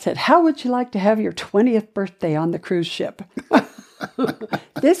dad said, how would you like to have your 20th birthday on the cruise ship?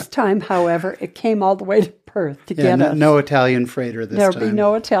 This time, however, it came all the way to Perth to get us. No Italian freighter this time. There'll be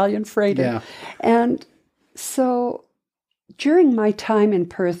no Italian freighter. Yeah. And so during my time in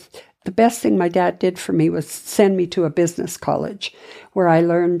Perth, the best thing my dad did for me was send me to a business college where I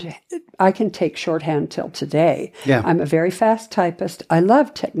learned I can take shorthand till today. Yeah. I'm a very fast typist. I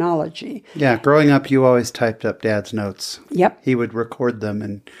love technology. Yeah, growing up, you always typed up Dad's notes. Yep. He would record them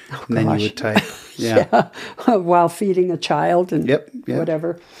and then you would type. Yeah. While feeding a child and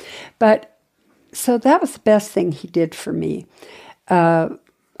whatever. But so that was the best thing he did for me. I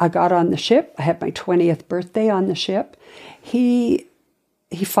got on the ship. I had my 20th birthday on the ship. He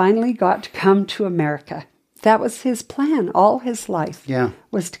finally got to come to America. That was his plan all his life. Yeah.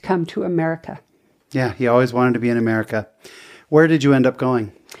 Was to come to America. Yeah, he always wanted to be in America. Where did you end up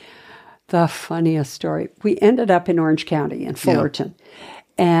going? The funniest story. We ended up in Orange County in Fullerton.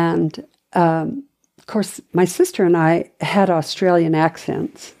 Yeah. And, of course, my sister and I had Australian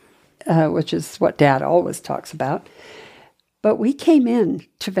accents, which is what Dad always talks about. But we came in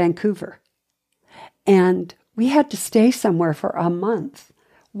to Vancouver. And we had to stay somewhere for a month.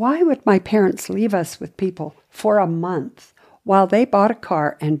 Why would my parents leave us with people for a month while they bought a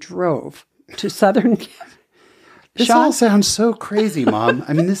car and drove to Southern California? This all sounds so crazy, Mom.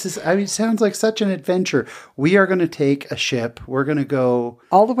 I mean, it sounds like such an adventure. We are going to take a ship. We're going to go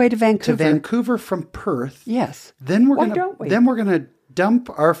all the way to Vancouver. To Vancouver from Perth. Yes. Then we're going to dump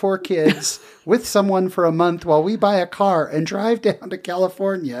our 4 kids with someone for a month while we buy a car and drive down to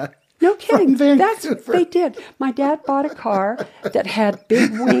California. No kidding. That's what they did. My dad bought a car that had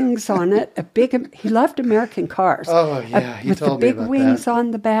big wings on it. He loved American cars. Oh, yeah. He with told the me big about wings that. on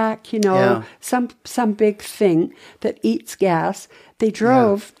the back, some big thing that eats gas. They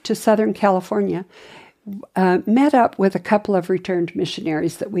drove to Southern California, met up with a couple of returned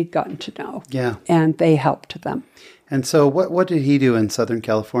missionaries that we'd gotten to know. Yeah. And they helped them. And so what did he do in Southern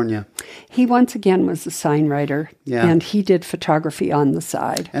California? He once again was a sign writer, and he did photography on the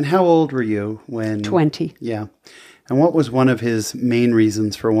side. And how old were you when... 20. Yeah. And what was one of his main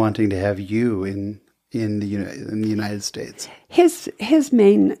reasons for wanting to have you in the United States? His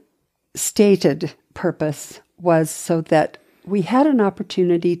main stated purpose was so that we had an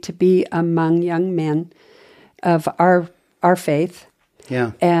opportunity to be among young men of our faith.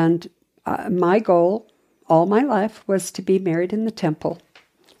 Yeah. And my goal all my life was to be married in the temple.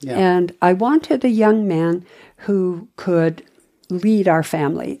 Yeah. And I wanted a young man who could lead our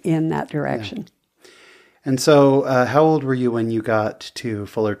family in that direction. Yeah. And so how old were you when you got to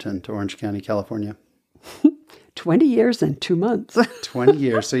Fullerton, to Orange County, California? 20 years and 2 months. 20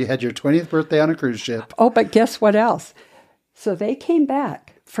 years. So you had your 20th birthday on a cruise ship. Oh, but guess what else? So they came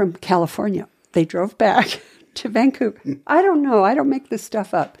back from California. They drove back to Vancouver. I don't know. I don't make this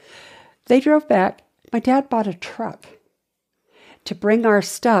stuff up. They drove back. My dad bought a truck to bring our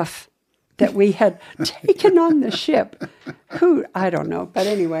stuff that we had taken on the ship. I don't know. But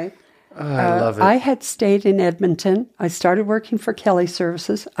anyway, I love it. I had stayed in Edmonton. I started working for Kelly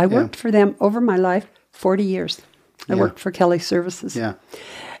Services. I worked for them over my life, 40 years. I worked for Kelly Services. Yeah.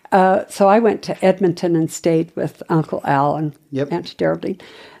 So I went to Edmonton and stayed with Uncle Al and Aunt Geraldine.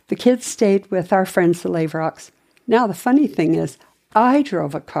 The kids stayed with our friends, the Lavrocks. Now, the funny thing is, I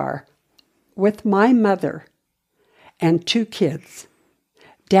drove a car with my mother and 2 kids.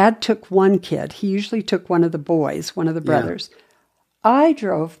 Dad took 1 kid. He usually took one of the boys, one of the brothers. I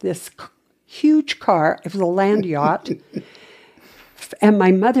drove this huge car. It was a land yacht. And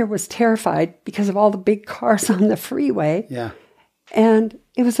my mother was terrified because of all the big cars on the freeway. Yeah. And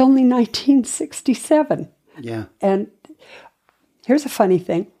it was only 1967. Yeah. And here's a funny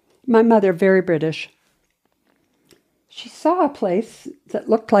thing. My mother, very British, she saw a place that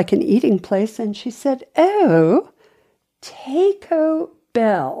looked like an eating place, and she said, "Oh, Taco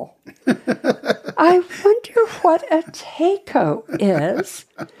Bell. I wonder what a taco is."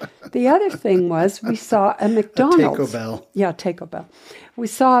 The other thing was we saw a McDonald's. Taco Bell. Yeah, Taco Bell. We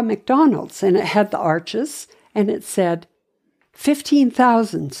saw a McDonald's, and it had the arches, and it said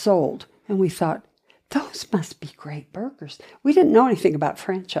 15,000 sold. And we thought, those must be great burgers. We didn't know anything about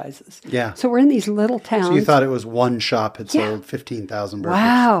franchises. Yeah. So we're in these little towns. So you thought it was one shop had sold 15,000 burgers.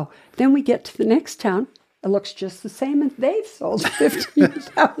 Wow. Then we get to the next town. It looks just the same, and they've sold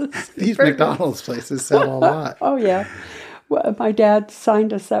 15,000. These McDonald's places sell a lot. Oh, yeah. Well, my dad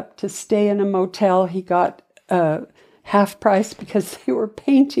signed us up to stay in a motel. He got half price because they were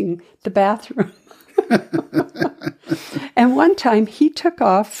painting the bathroom. And one time he took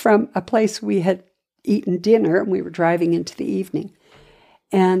off from a place we had eaten dinner, and we were driving into the evening.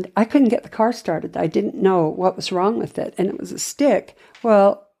 And I couldn't get the car started. I didn't know what was wrong with it. And it was a stick.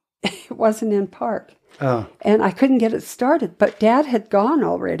 Well, it wasn't in park. Oh. And I couldn't get it started. But Dad had gone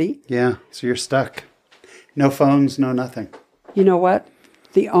already. Yeah. So you're stuck. No phones, no nothing. You know what?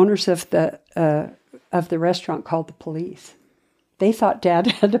 The owners of the restaurant called the police. They thought Dad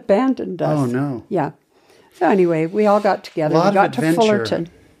had abandoned us. Oh, no. Yeah. So anyway, we all got together. We got to Fullerton.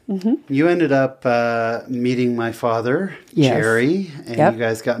 Mm-hmm. You ended up meeting my father, Jerry, and you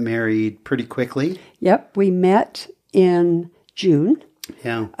guys got married pretty quickly. Yep. We met in June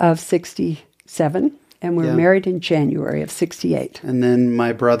of 67, and we were married in January of 68. And then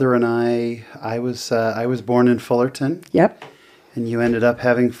my brother and I was born in Fullerton. Yep. And you ended up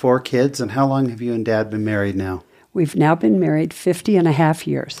having 4 kids. And how long have you and Dad been married now? We've now been married 50 and a half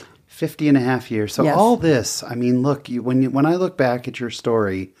years. 50 and a half years. So all this, I mean, look, when I look back at your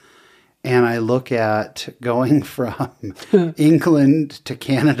story and I look at going from England to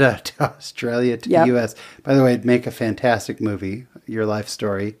Canada to Australia to the U.S., by the way, it'd make a fantastic movie, your life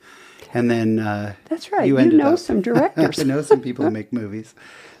story. And then that's right. You know some directors. I know some people who make movies.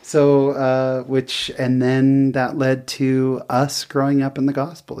 So, and then that led to us growing up in the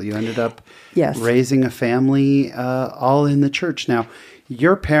gospel. You ended up raising a family all in the church. Now,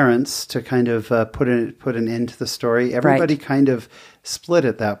 your parents, to kind of put an end to the story, everybody kind of split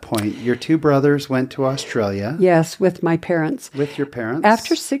at that point. Your 2 brothers went to Australia. Yes, with my parents. With your parents.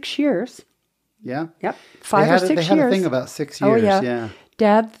 After 6 years. Yeah. Yep. 5 or 6 years. They had a thing about 6 years. Oh, yeah.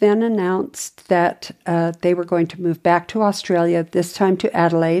 Dad then announced that they were going to move back to Australia, this time to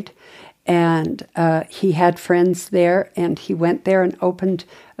Adelaide. And he had friends there, and he went there and opened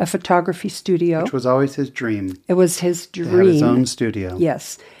a photography studio. Which was always his dream. It was his dream. To have his own studio.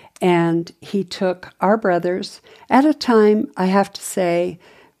 Yes. And he took our brothers. At a time, I have to say,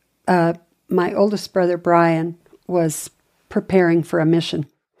 my oldest brother, Brian, was preparing for a mission.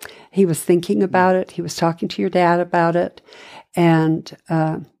 He was thinking about it. He was talking to your dad about it. And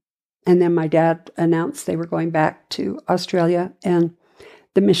then my dad announced they were going back to Australia, and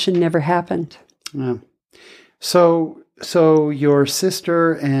the mission never happened. Yeah. So your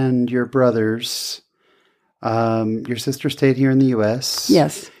sister and your brothers, your sister stayed here in the U.S.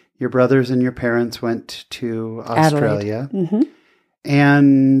 Yes. Your brothers and your parents went to Australia. Mm-hmm.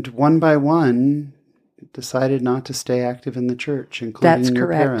 And one by one, decided not to stay active in the church, including That's your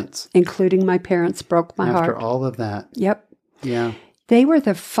correct. parents. Including my parents broke my After heart. all of that. Yep. Yeah. They were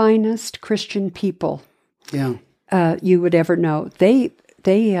the finest Christian people Yeah. you would ever know. They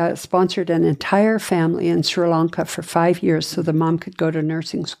sponsored an entire family in Sri Lanka for 5 years so the mom could go to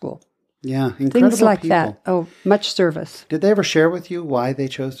nursing school. Yeah. Incredible Things like people. that. Oh, much service. Did they ever share with you why they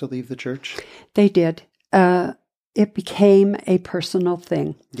chose to leave the church? They did. It became a personal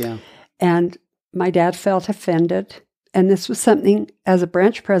thing. Yeah. And my dad felt offended. And this was something, as a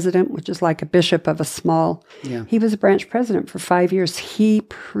branch president, which is like a bishop of a small, Yeah. he was a branch president for 5 years. He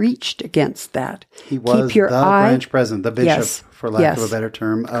preached against that. He was Keep your the eye- branch president, the bishop, Yes. for lack Yes. of a better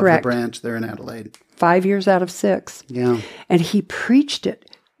term, of Correct. the branch there in Adelaide. 5 years out of 6. Yeah. And he preached it.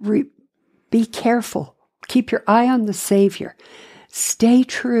 Be careful. Keep your eye on the Savior. Stay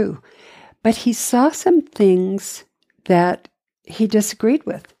true. But he saw some things that he disagreed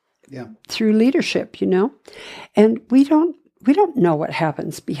with Yeah. through leadership, And we don't know what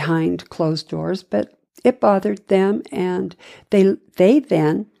happens behind closed doors, but it bothered them, and they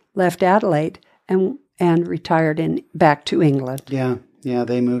then left Adelaide and retired back to England. Yeah. Yeah.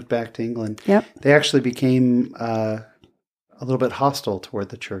 They moved back to England. Yep. They actually became a little bit hostile toward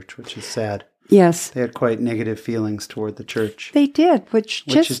the church, which is sad. Yes, They had quite negative feelings toward the church, they did, which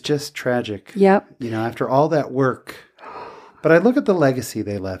is just tragic. Yep, After all that work. But I look at the legacy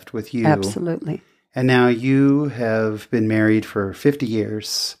they left with you. absolutely. And now you have been married for 50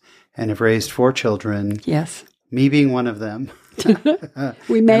 years and have raised 4 children, Yes. me being one of them.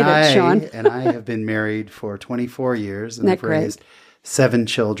 We made it, Sean. And I have been married for 24 years and Isn't have that great? raised 7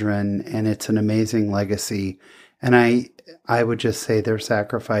 children, and it's an amazing legacy. And I would just say their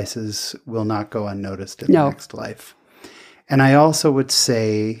sacrifices will not go unnoticed in No. the next life. And I also would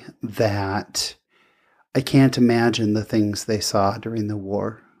say that I can't imagine the things they saw during the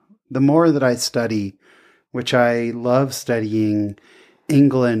war. The more that I study, which I love studying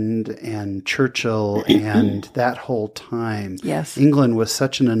England and Churchill and that whole time. Yes. England was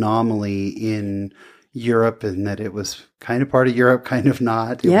such an anomaly in Europe in that it was kind of part of Europe, kind of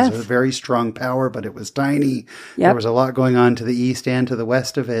not. It Yes. was a very strong power, but it was tiny. Yep. There was a lot going on to the east and to the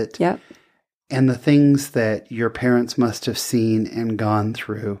west of it. Yep. And the things that your parents must have seen and gone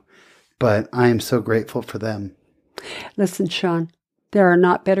through. But I am so grateful for them. Listen, Sean, there are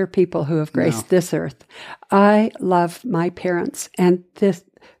not better people who have graced this earth. I love my parents, and this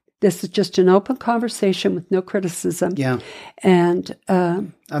is just an open conversation with no criticism. Yeah. And,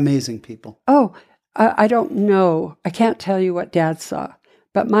 Amazing people. I don't know. I can't tell you what Dad saw,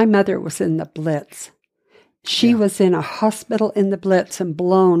 but my mother was in the Blitz. She was in a hospital in the Blitz and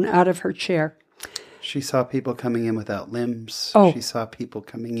blown out of her chair. She saw people coming in without limbs. Oh. She saw people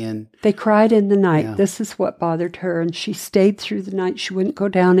coming in. They cried in the night. Yeah. This is what bothered her, and she stayed through the night. She wouldn't go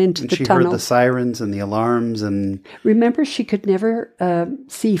down into And the she tunnel. heard the sirens and the alarms and Remember, she could never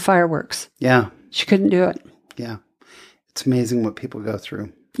see fireworks. yeah, She couldn't do it. yeah. It's amazing what people go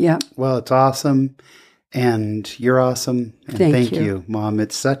through. Yeah. Well, it's awesome. And you're awesome. And Thank you, you. Mom.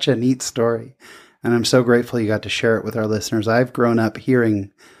 It's such a neat story. And I'm so grateful you got to share it with our listeners. I've grown up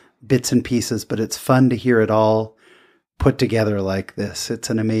hearing bits and pieces, but it's fun to hear it all put together like this. It's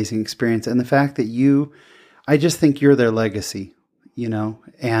an amazing experience. And the fact that I just think you're their legacy,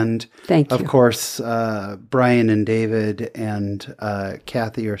 and Thank you. of course, Brian and David and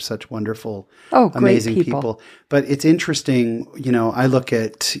Kathy are such wonderful, Great amazing people. But it's interesting, I look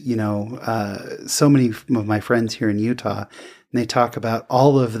at, so many of my friends here in Utah, and they talk about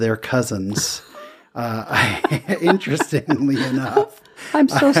all of their cousins. Interestingly enough, I'm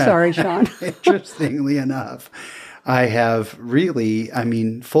so sorry, Sean. Interestingly enough, I have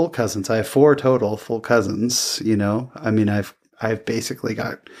full cousins. I have 4 total full cousins, I've basically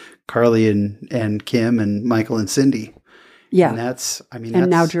got Carly and Kim and Michael and Cindy. Yeah. And that's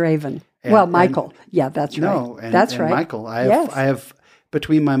now Draven. and- Michael. Yeah, that's right. No, and, that's and right. Michael. I Yes. have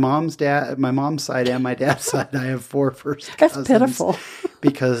between my mom's side and my dad's side, I have 4 first That's cousins. pitiful.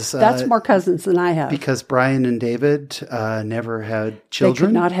 Because That's more cousins than I have. because Brian and David never had They could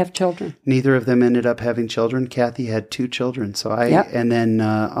children. not have children. Neither of them ended up having children. Kathy had 2 children. So Yep. and then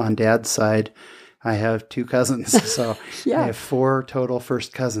on Dad's side, I have 2 cousins. So Yeah. I have 4 total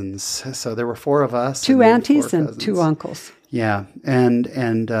first cousins. So there were 4 of us. 2 and then aunties 4 and cousins. 2 uncles. Yeah. And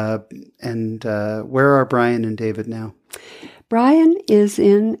where are Brian and David now? Brian is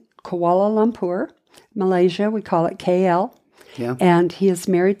in Kuala Lumpur, Malaysia. We call it KL. Yeah. And he is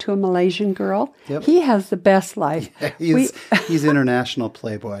married to a Malaysian girl. Yep. He has the best life. He's international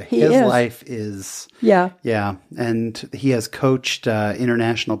playboy. He His is. life is Yeah. yeah, and he has coached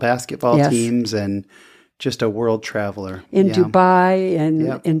international basketball Yes. teams and just a world traveler. In Dubai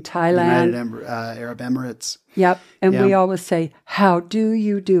and in Thailand. United Arab Emirates. Yep. And we always say, how do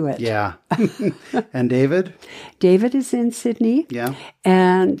you do it? Yeah. And David? David is in Sydney. Yeah.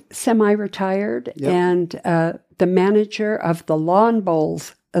 And semi-retired. Yep. And the manager of the Lawn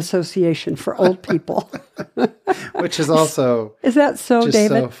Bowls Association for old people. Which is also... Is that so, just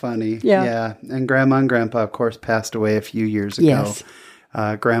David? So funny. Yeah. And Grandma and Grandpa, of course, passed away a few years ago. Yes.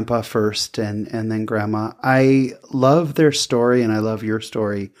 Grandpa first and then Grandma. I love their story and I love your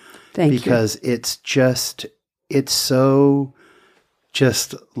story. Thank you. Because it's so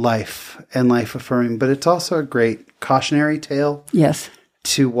just life and life affirming, but it's also a great cautionary tale. Yes.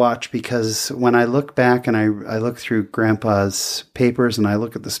 To watch, because when I look back and I look through Grandpa's papers and I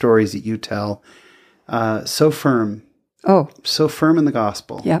look at the stories that you tell, so firm. Oh. So firm in the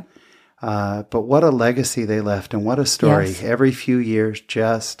gospel. Yep. But what a legacy they left and what a story. Yes. Every few years,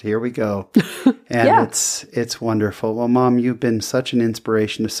 just here we go. And it's wonderful. Well, Mom, you've been such an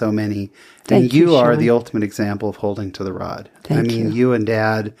inspiration to so many. Thank you, you are Sean. the ultimate example of holding to the rod. Thank you. You and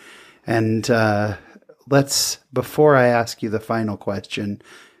Dad. And before I ask you the final question,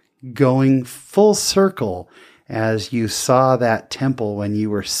 going full circle as you saw that temple when you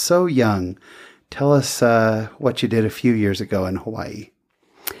were so young, tell us what you did a few years ago in Hawaii.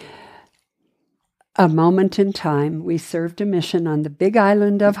 A moment in time, we served a mission on the big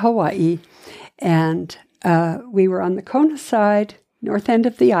island of Hawaii, and we were on the Kona side, north end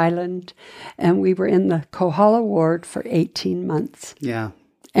of the island, and we were in the Kohala ward for 18 months. Yeah.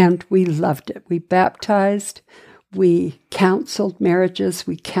 And we loved it. We baptized, we counseled marriages,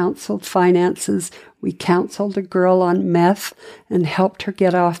 we counseled finances, we counseled a girl on meth and helped her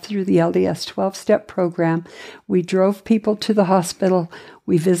get off through the LDS 12-step program. We drove people to the hospital.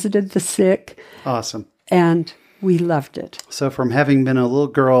 We visited the sick. Awesome. And we loved it. So from having been a little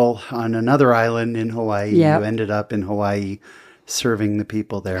girl on another island in Hawaii, you ended up in Hawaii serving the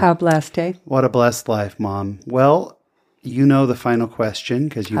people there. How blessed, eh? What a blessed life, Mom. Well, you know the final question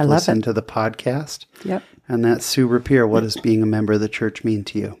because you've listened to the podcast. Yep. And that's Sue Rapier. What does being a member of the church mean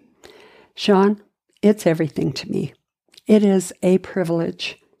to you? Sean, it's everything to me. It is a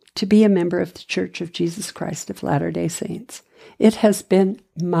privilege to be a member of the Church of Jesus Christ of Latter-day Saints. It has been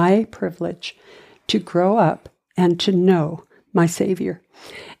my privilege to grow up and to know my Savior.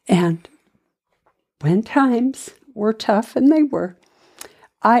 And when times were tough, and they were,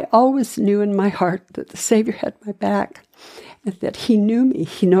 I always knew in my heart that the Savior had my back and that He knew me.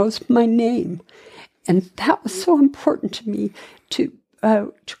 He knows my name. And that was so important to me to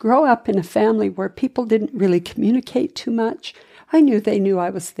grow up in a family where people didn't really communicate too much. I knew they knew I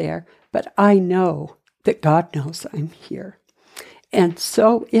was there, but I know that God knows I'm here. And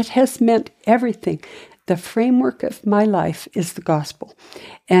so it has meant everything. The framework of my life is the gospel.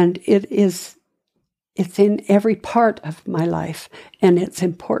 And it's in every part of my life, and it's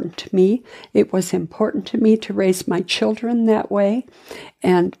important to me. It was important to me to raise my children that way,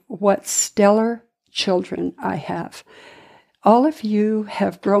 and what stellar children I have. All of you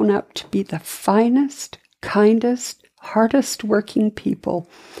have grown up to be the finest, kindest, hardest working people,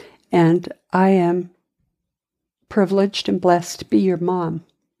 and I am privileged and blessed to be your mom.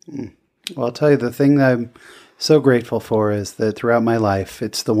 Well, I'll tell you, the thing that I'm so grateful for is that throughout my life,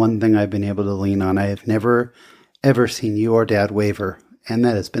 it's the one thing I've been able to lean on. I have never, ever seen you or Dad waver, and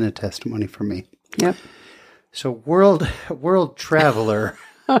that has been a testimony for me. Yep. So world traveler.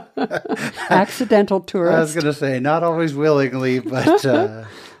 Accidental tourist. I was going to say, not always willingly,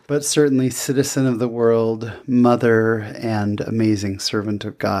 but certainly citizen of the world, mother, and amazing servant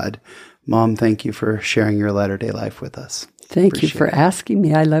of God. Mom, thank you for sharing your Latter-day life with us. Thank you for asking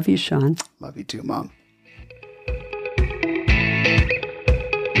me. I love you, Sean. Love you too, Mom.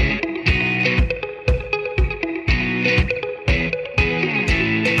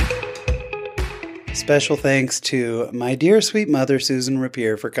 Special thanks to my dear sweet mother, Susan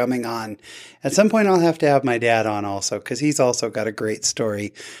Rapier, for coming on. At some point, I'll have to have my dad on also, because he's also got a great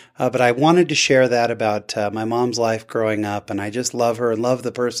story. But I wanted to share that about my mom's life growing up, and I just love her and love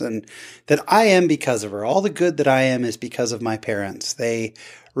the person that I am because of her. All the good that I am is because of my parents. They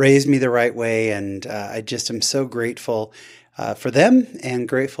raised me the right way, and I just am so grateful for them and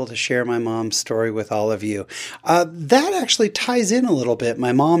grateful to share my mom's story with all of you. That actually ties in a little bit,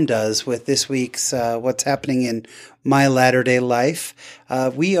 my mom does, with this week's What's Happening in My Latter-day Life.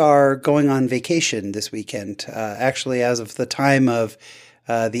 We are going on vacation this weekend. Actually, as of the time of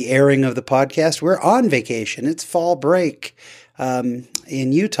the airing of the podcast, we're on vacation. It's fall break in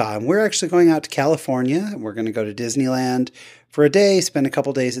Utah, and we're actually going out to California. We're going to go to Disneyland for a day, spend a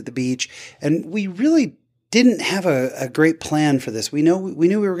couple days at the beach, and we really didn't have a great plan for this. We knew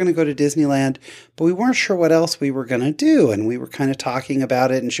we were going to go to Disneyland, but we weren't sure what else we were going to do. And we were kind of talking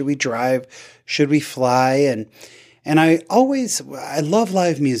about it. And should we drive? Should we fly? And I love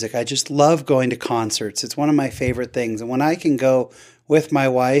live music. I just love going to concerts. It's one of my favorite things. And when I can go with my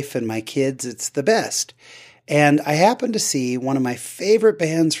wife and my kids, it's the best. And I happened to see one of my favorite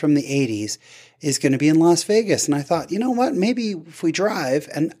bands from the 80s is going to be in Las Vegas. And I thought, you know what? Maybe if we drive,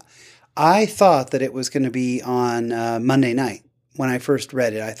 and I thought that it was going to be on Monday night when I first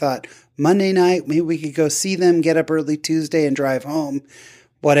read it. I thought Monday night, maybe we could go see them, get up early Tuesday and drive home.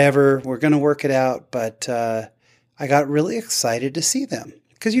 Whatever, we're going to work it out. But I got really excited to see them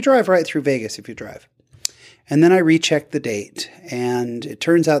because you drive right through Vegas if you drive. And then I rechecked the date, and it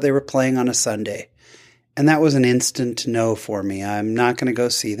turns out they were playing on a Sunday. And that was an instant no for me. I'm not going to go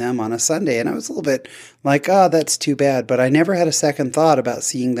see them on a Sunday. And I was a little bit like, oh, that's too bad. But I never had a second thought about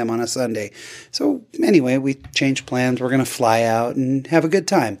seeing them on a Sunday. So anyway, we changed plans. We're going to fly out and have a good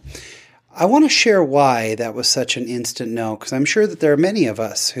time. I want to share why that was such an instant no, because I'm sure that there are many of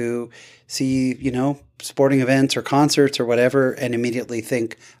us who see, sporting events or concerts or whatever and immediately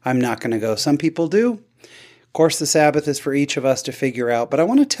think, I'm not going to go. Some people do. Of course, the Sabbath is for each of us to figure out, but I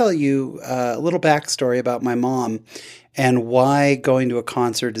want to tell you a little backstory about my mom and why going to a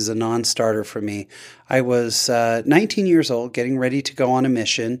concert is a non-starter for me. I was 19 years old, getting ready to go on a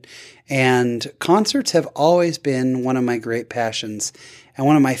mission, and concerts have always been one of my great passions. And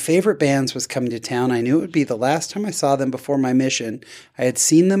one of my favorite bands was coming to town. I knew it would be the last time I saw them before my mission. I had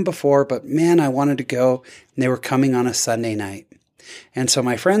seen them before, but man, I wanted to go, and they were coming on a Sunday night. And so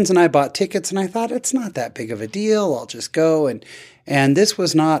my friends and I bought tickets, and I thought, it's not that big of a deal. I'll just go. And this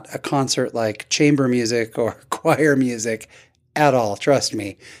was not a concert like chamber music or choir music at all. Trust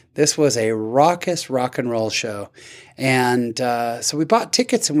me. This was a raucous rock and roll show. And so we bought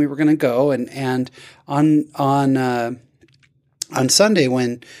tickets, and we were going to go. And on Sunday,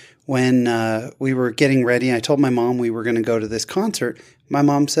 when we were getting ready, I told my mom we were going to go to this concert. My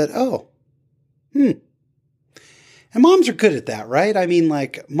mom said, And moms are good at that, right? I mean,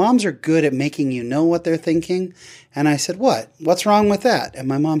 moms are good at making you know what they're thinking. And I said, what? What's wrong with that? And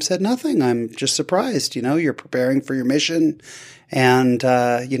my mom said, nothing. I'm just surprised. You're preparing for your mission. And,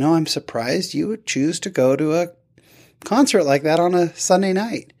 I'm surprised you would choose to go to a concert like that on a Sunday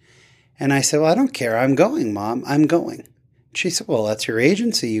night. And I said, well, I don't care. I'm going, Mom. I'm going. She said, well, that's your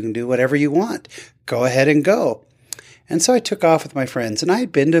agency. You can do whatever you want. Go ahead and go. And so I took off with my friends, and I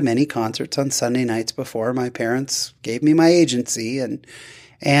had been to many concerts on Sunday nights before. My parents gave me my agency,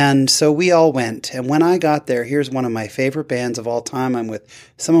 and so we all went. And when I got there, here's one of my favorite bands of all time. I'm with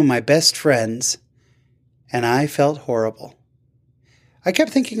some of my best friends, and I felt horrible. I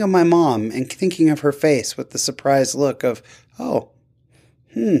kept thinking of my mom and thinking of her face with the surprised look of,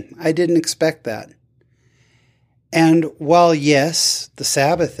 I didn't expect that. And while, yes, the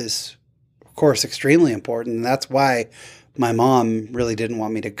Sabbath is of course, extremely important, and that's why my mom really didn't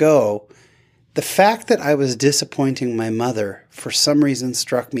want me to go. The fact that I was disappointing my mother for some reason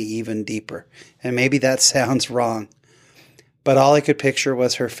struck me even deeper. And maybe that sounds wrong, but all I could picture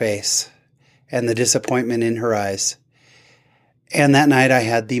was her face and the disappointment in her eyes. And that night I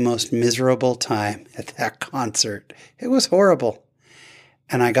had the most miserable time at that concert. It was horrible.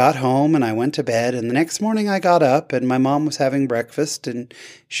 And I got home and I went to bed, and the next morning I got up and my mom was having breakfast, and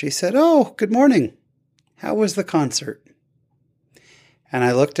she said, "Oh, good morning. How was the concert?" And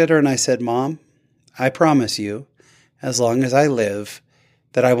I looked at her and I said, "Mom, I promise you, as long as I live,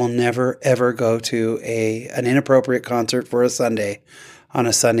 that I will never, ever go to an inappropriate concert for a Sunday on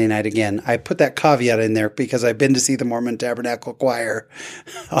a Sunday night again." I put that caveat in there because I've been to see the Mormon Tabernacle Choir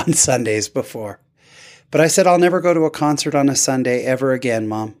on Sundays before. But I said, I'll never go to a concert on a Sunday ever again,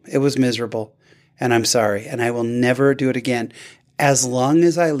 Mom. It was miserable, and I'm sorry, and I will never do it again as long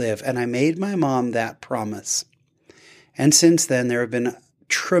as I live. And I made my mom that promise. And since then, there have been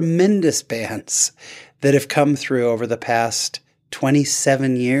tremendous bands that have come through over the past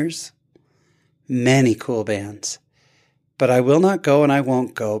 27 years. Many cool bands. But I will not go, and I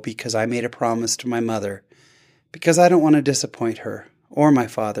won't go because I made a promise to my mother, because I don't want to disappoint her or my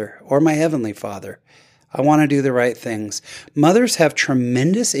father or my Heavenly Father. I want to do the right things. Mothers have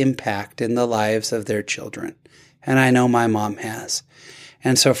tremendous impact in the lives of their children, and I know my mom has.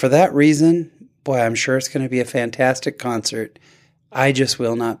 And so for that reason, boy, I'm sure it's going to be a fantastic concert. I just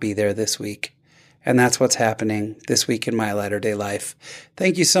will not be there this week. And that's what's happening this week in my Latter-day Life.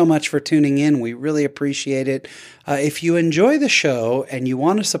 Thank you so much for tuning in. We really appreciate it. If you enjoy the show and you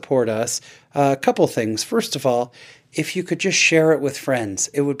want to support us, a couple things. First of all, if you could just share it with friends,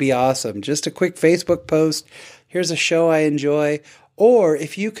 it would be awesome. Just a quick Facebook post. Here's a show I enjoy. Or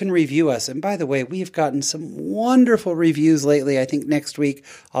if you can review us, and by the way, we've gotten some wonderful reviews lately. I think next week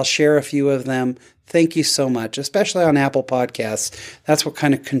I'll share a few of them. Thank you so much, especially on Apple Podcasts. That's what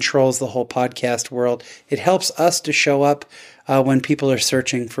kind of controls the whole podcast world. It helps us to show up when people are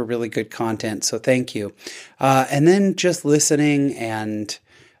searching for really good content. So thank you. And then just listening and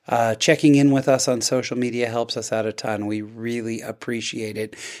checking in with us on social media helps us out a ton. We really appreciate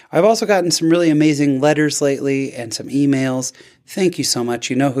it. I've also gotten some really amazing letters lately and some emails. Thank you so much.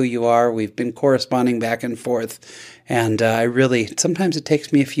 You know who you are. We've been corresponding back and forth. And sometimes it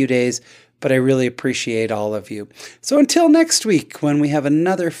takes me a few days, but I really appreciate all of you. So until next week, when we have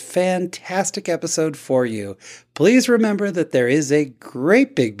another fantastic episode for you, please remember that there is a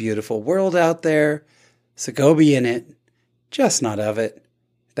great, big, beautiful world out there. So go be in it, just not of it.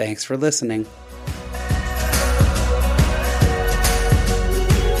 Thanks for listening.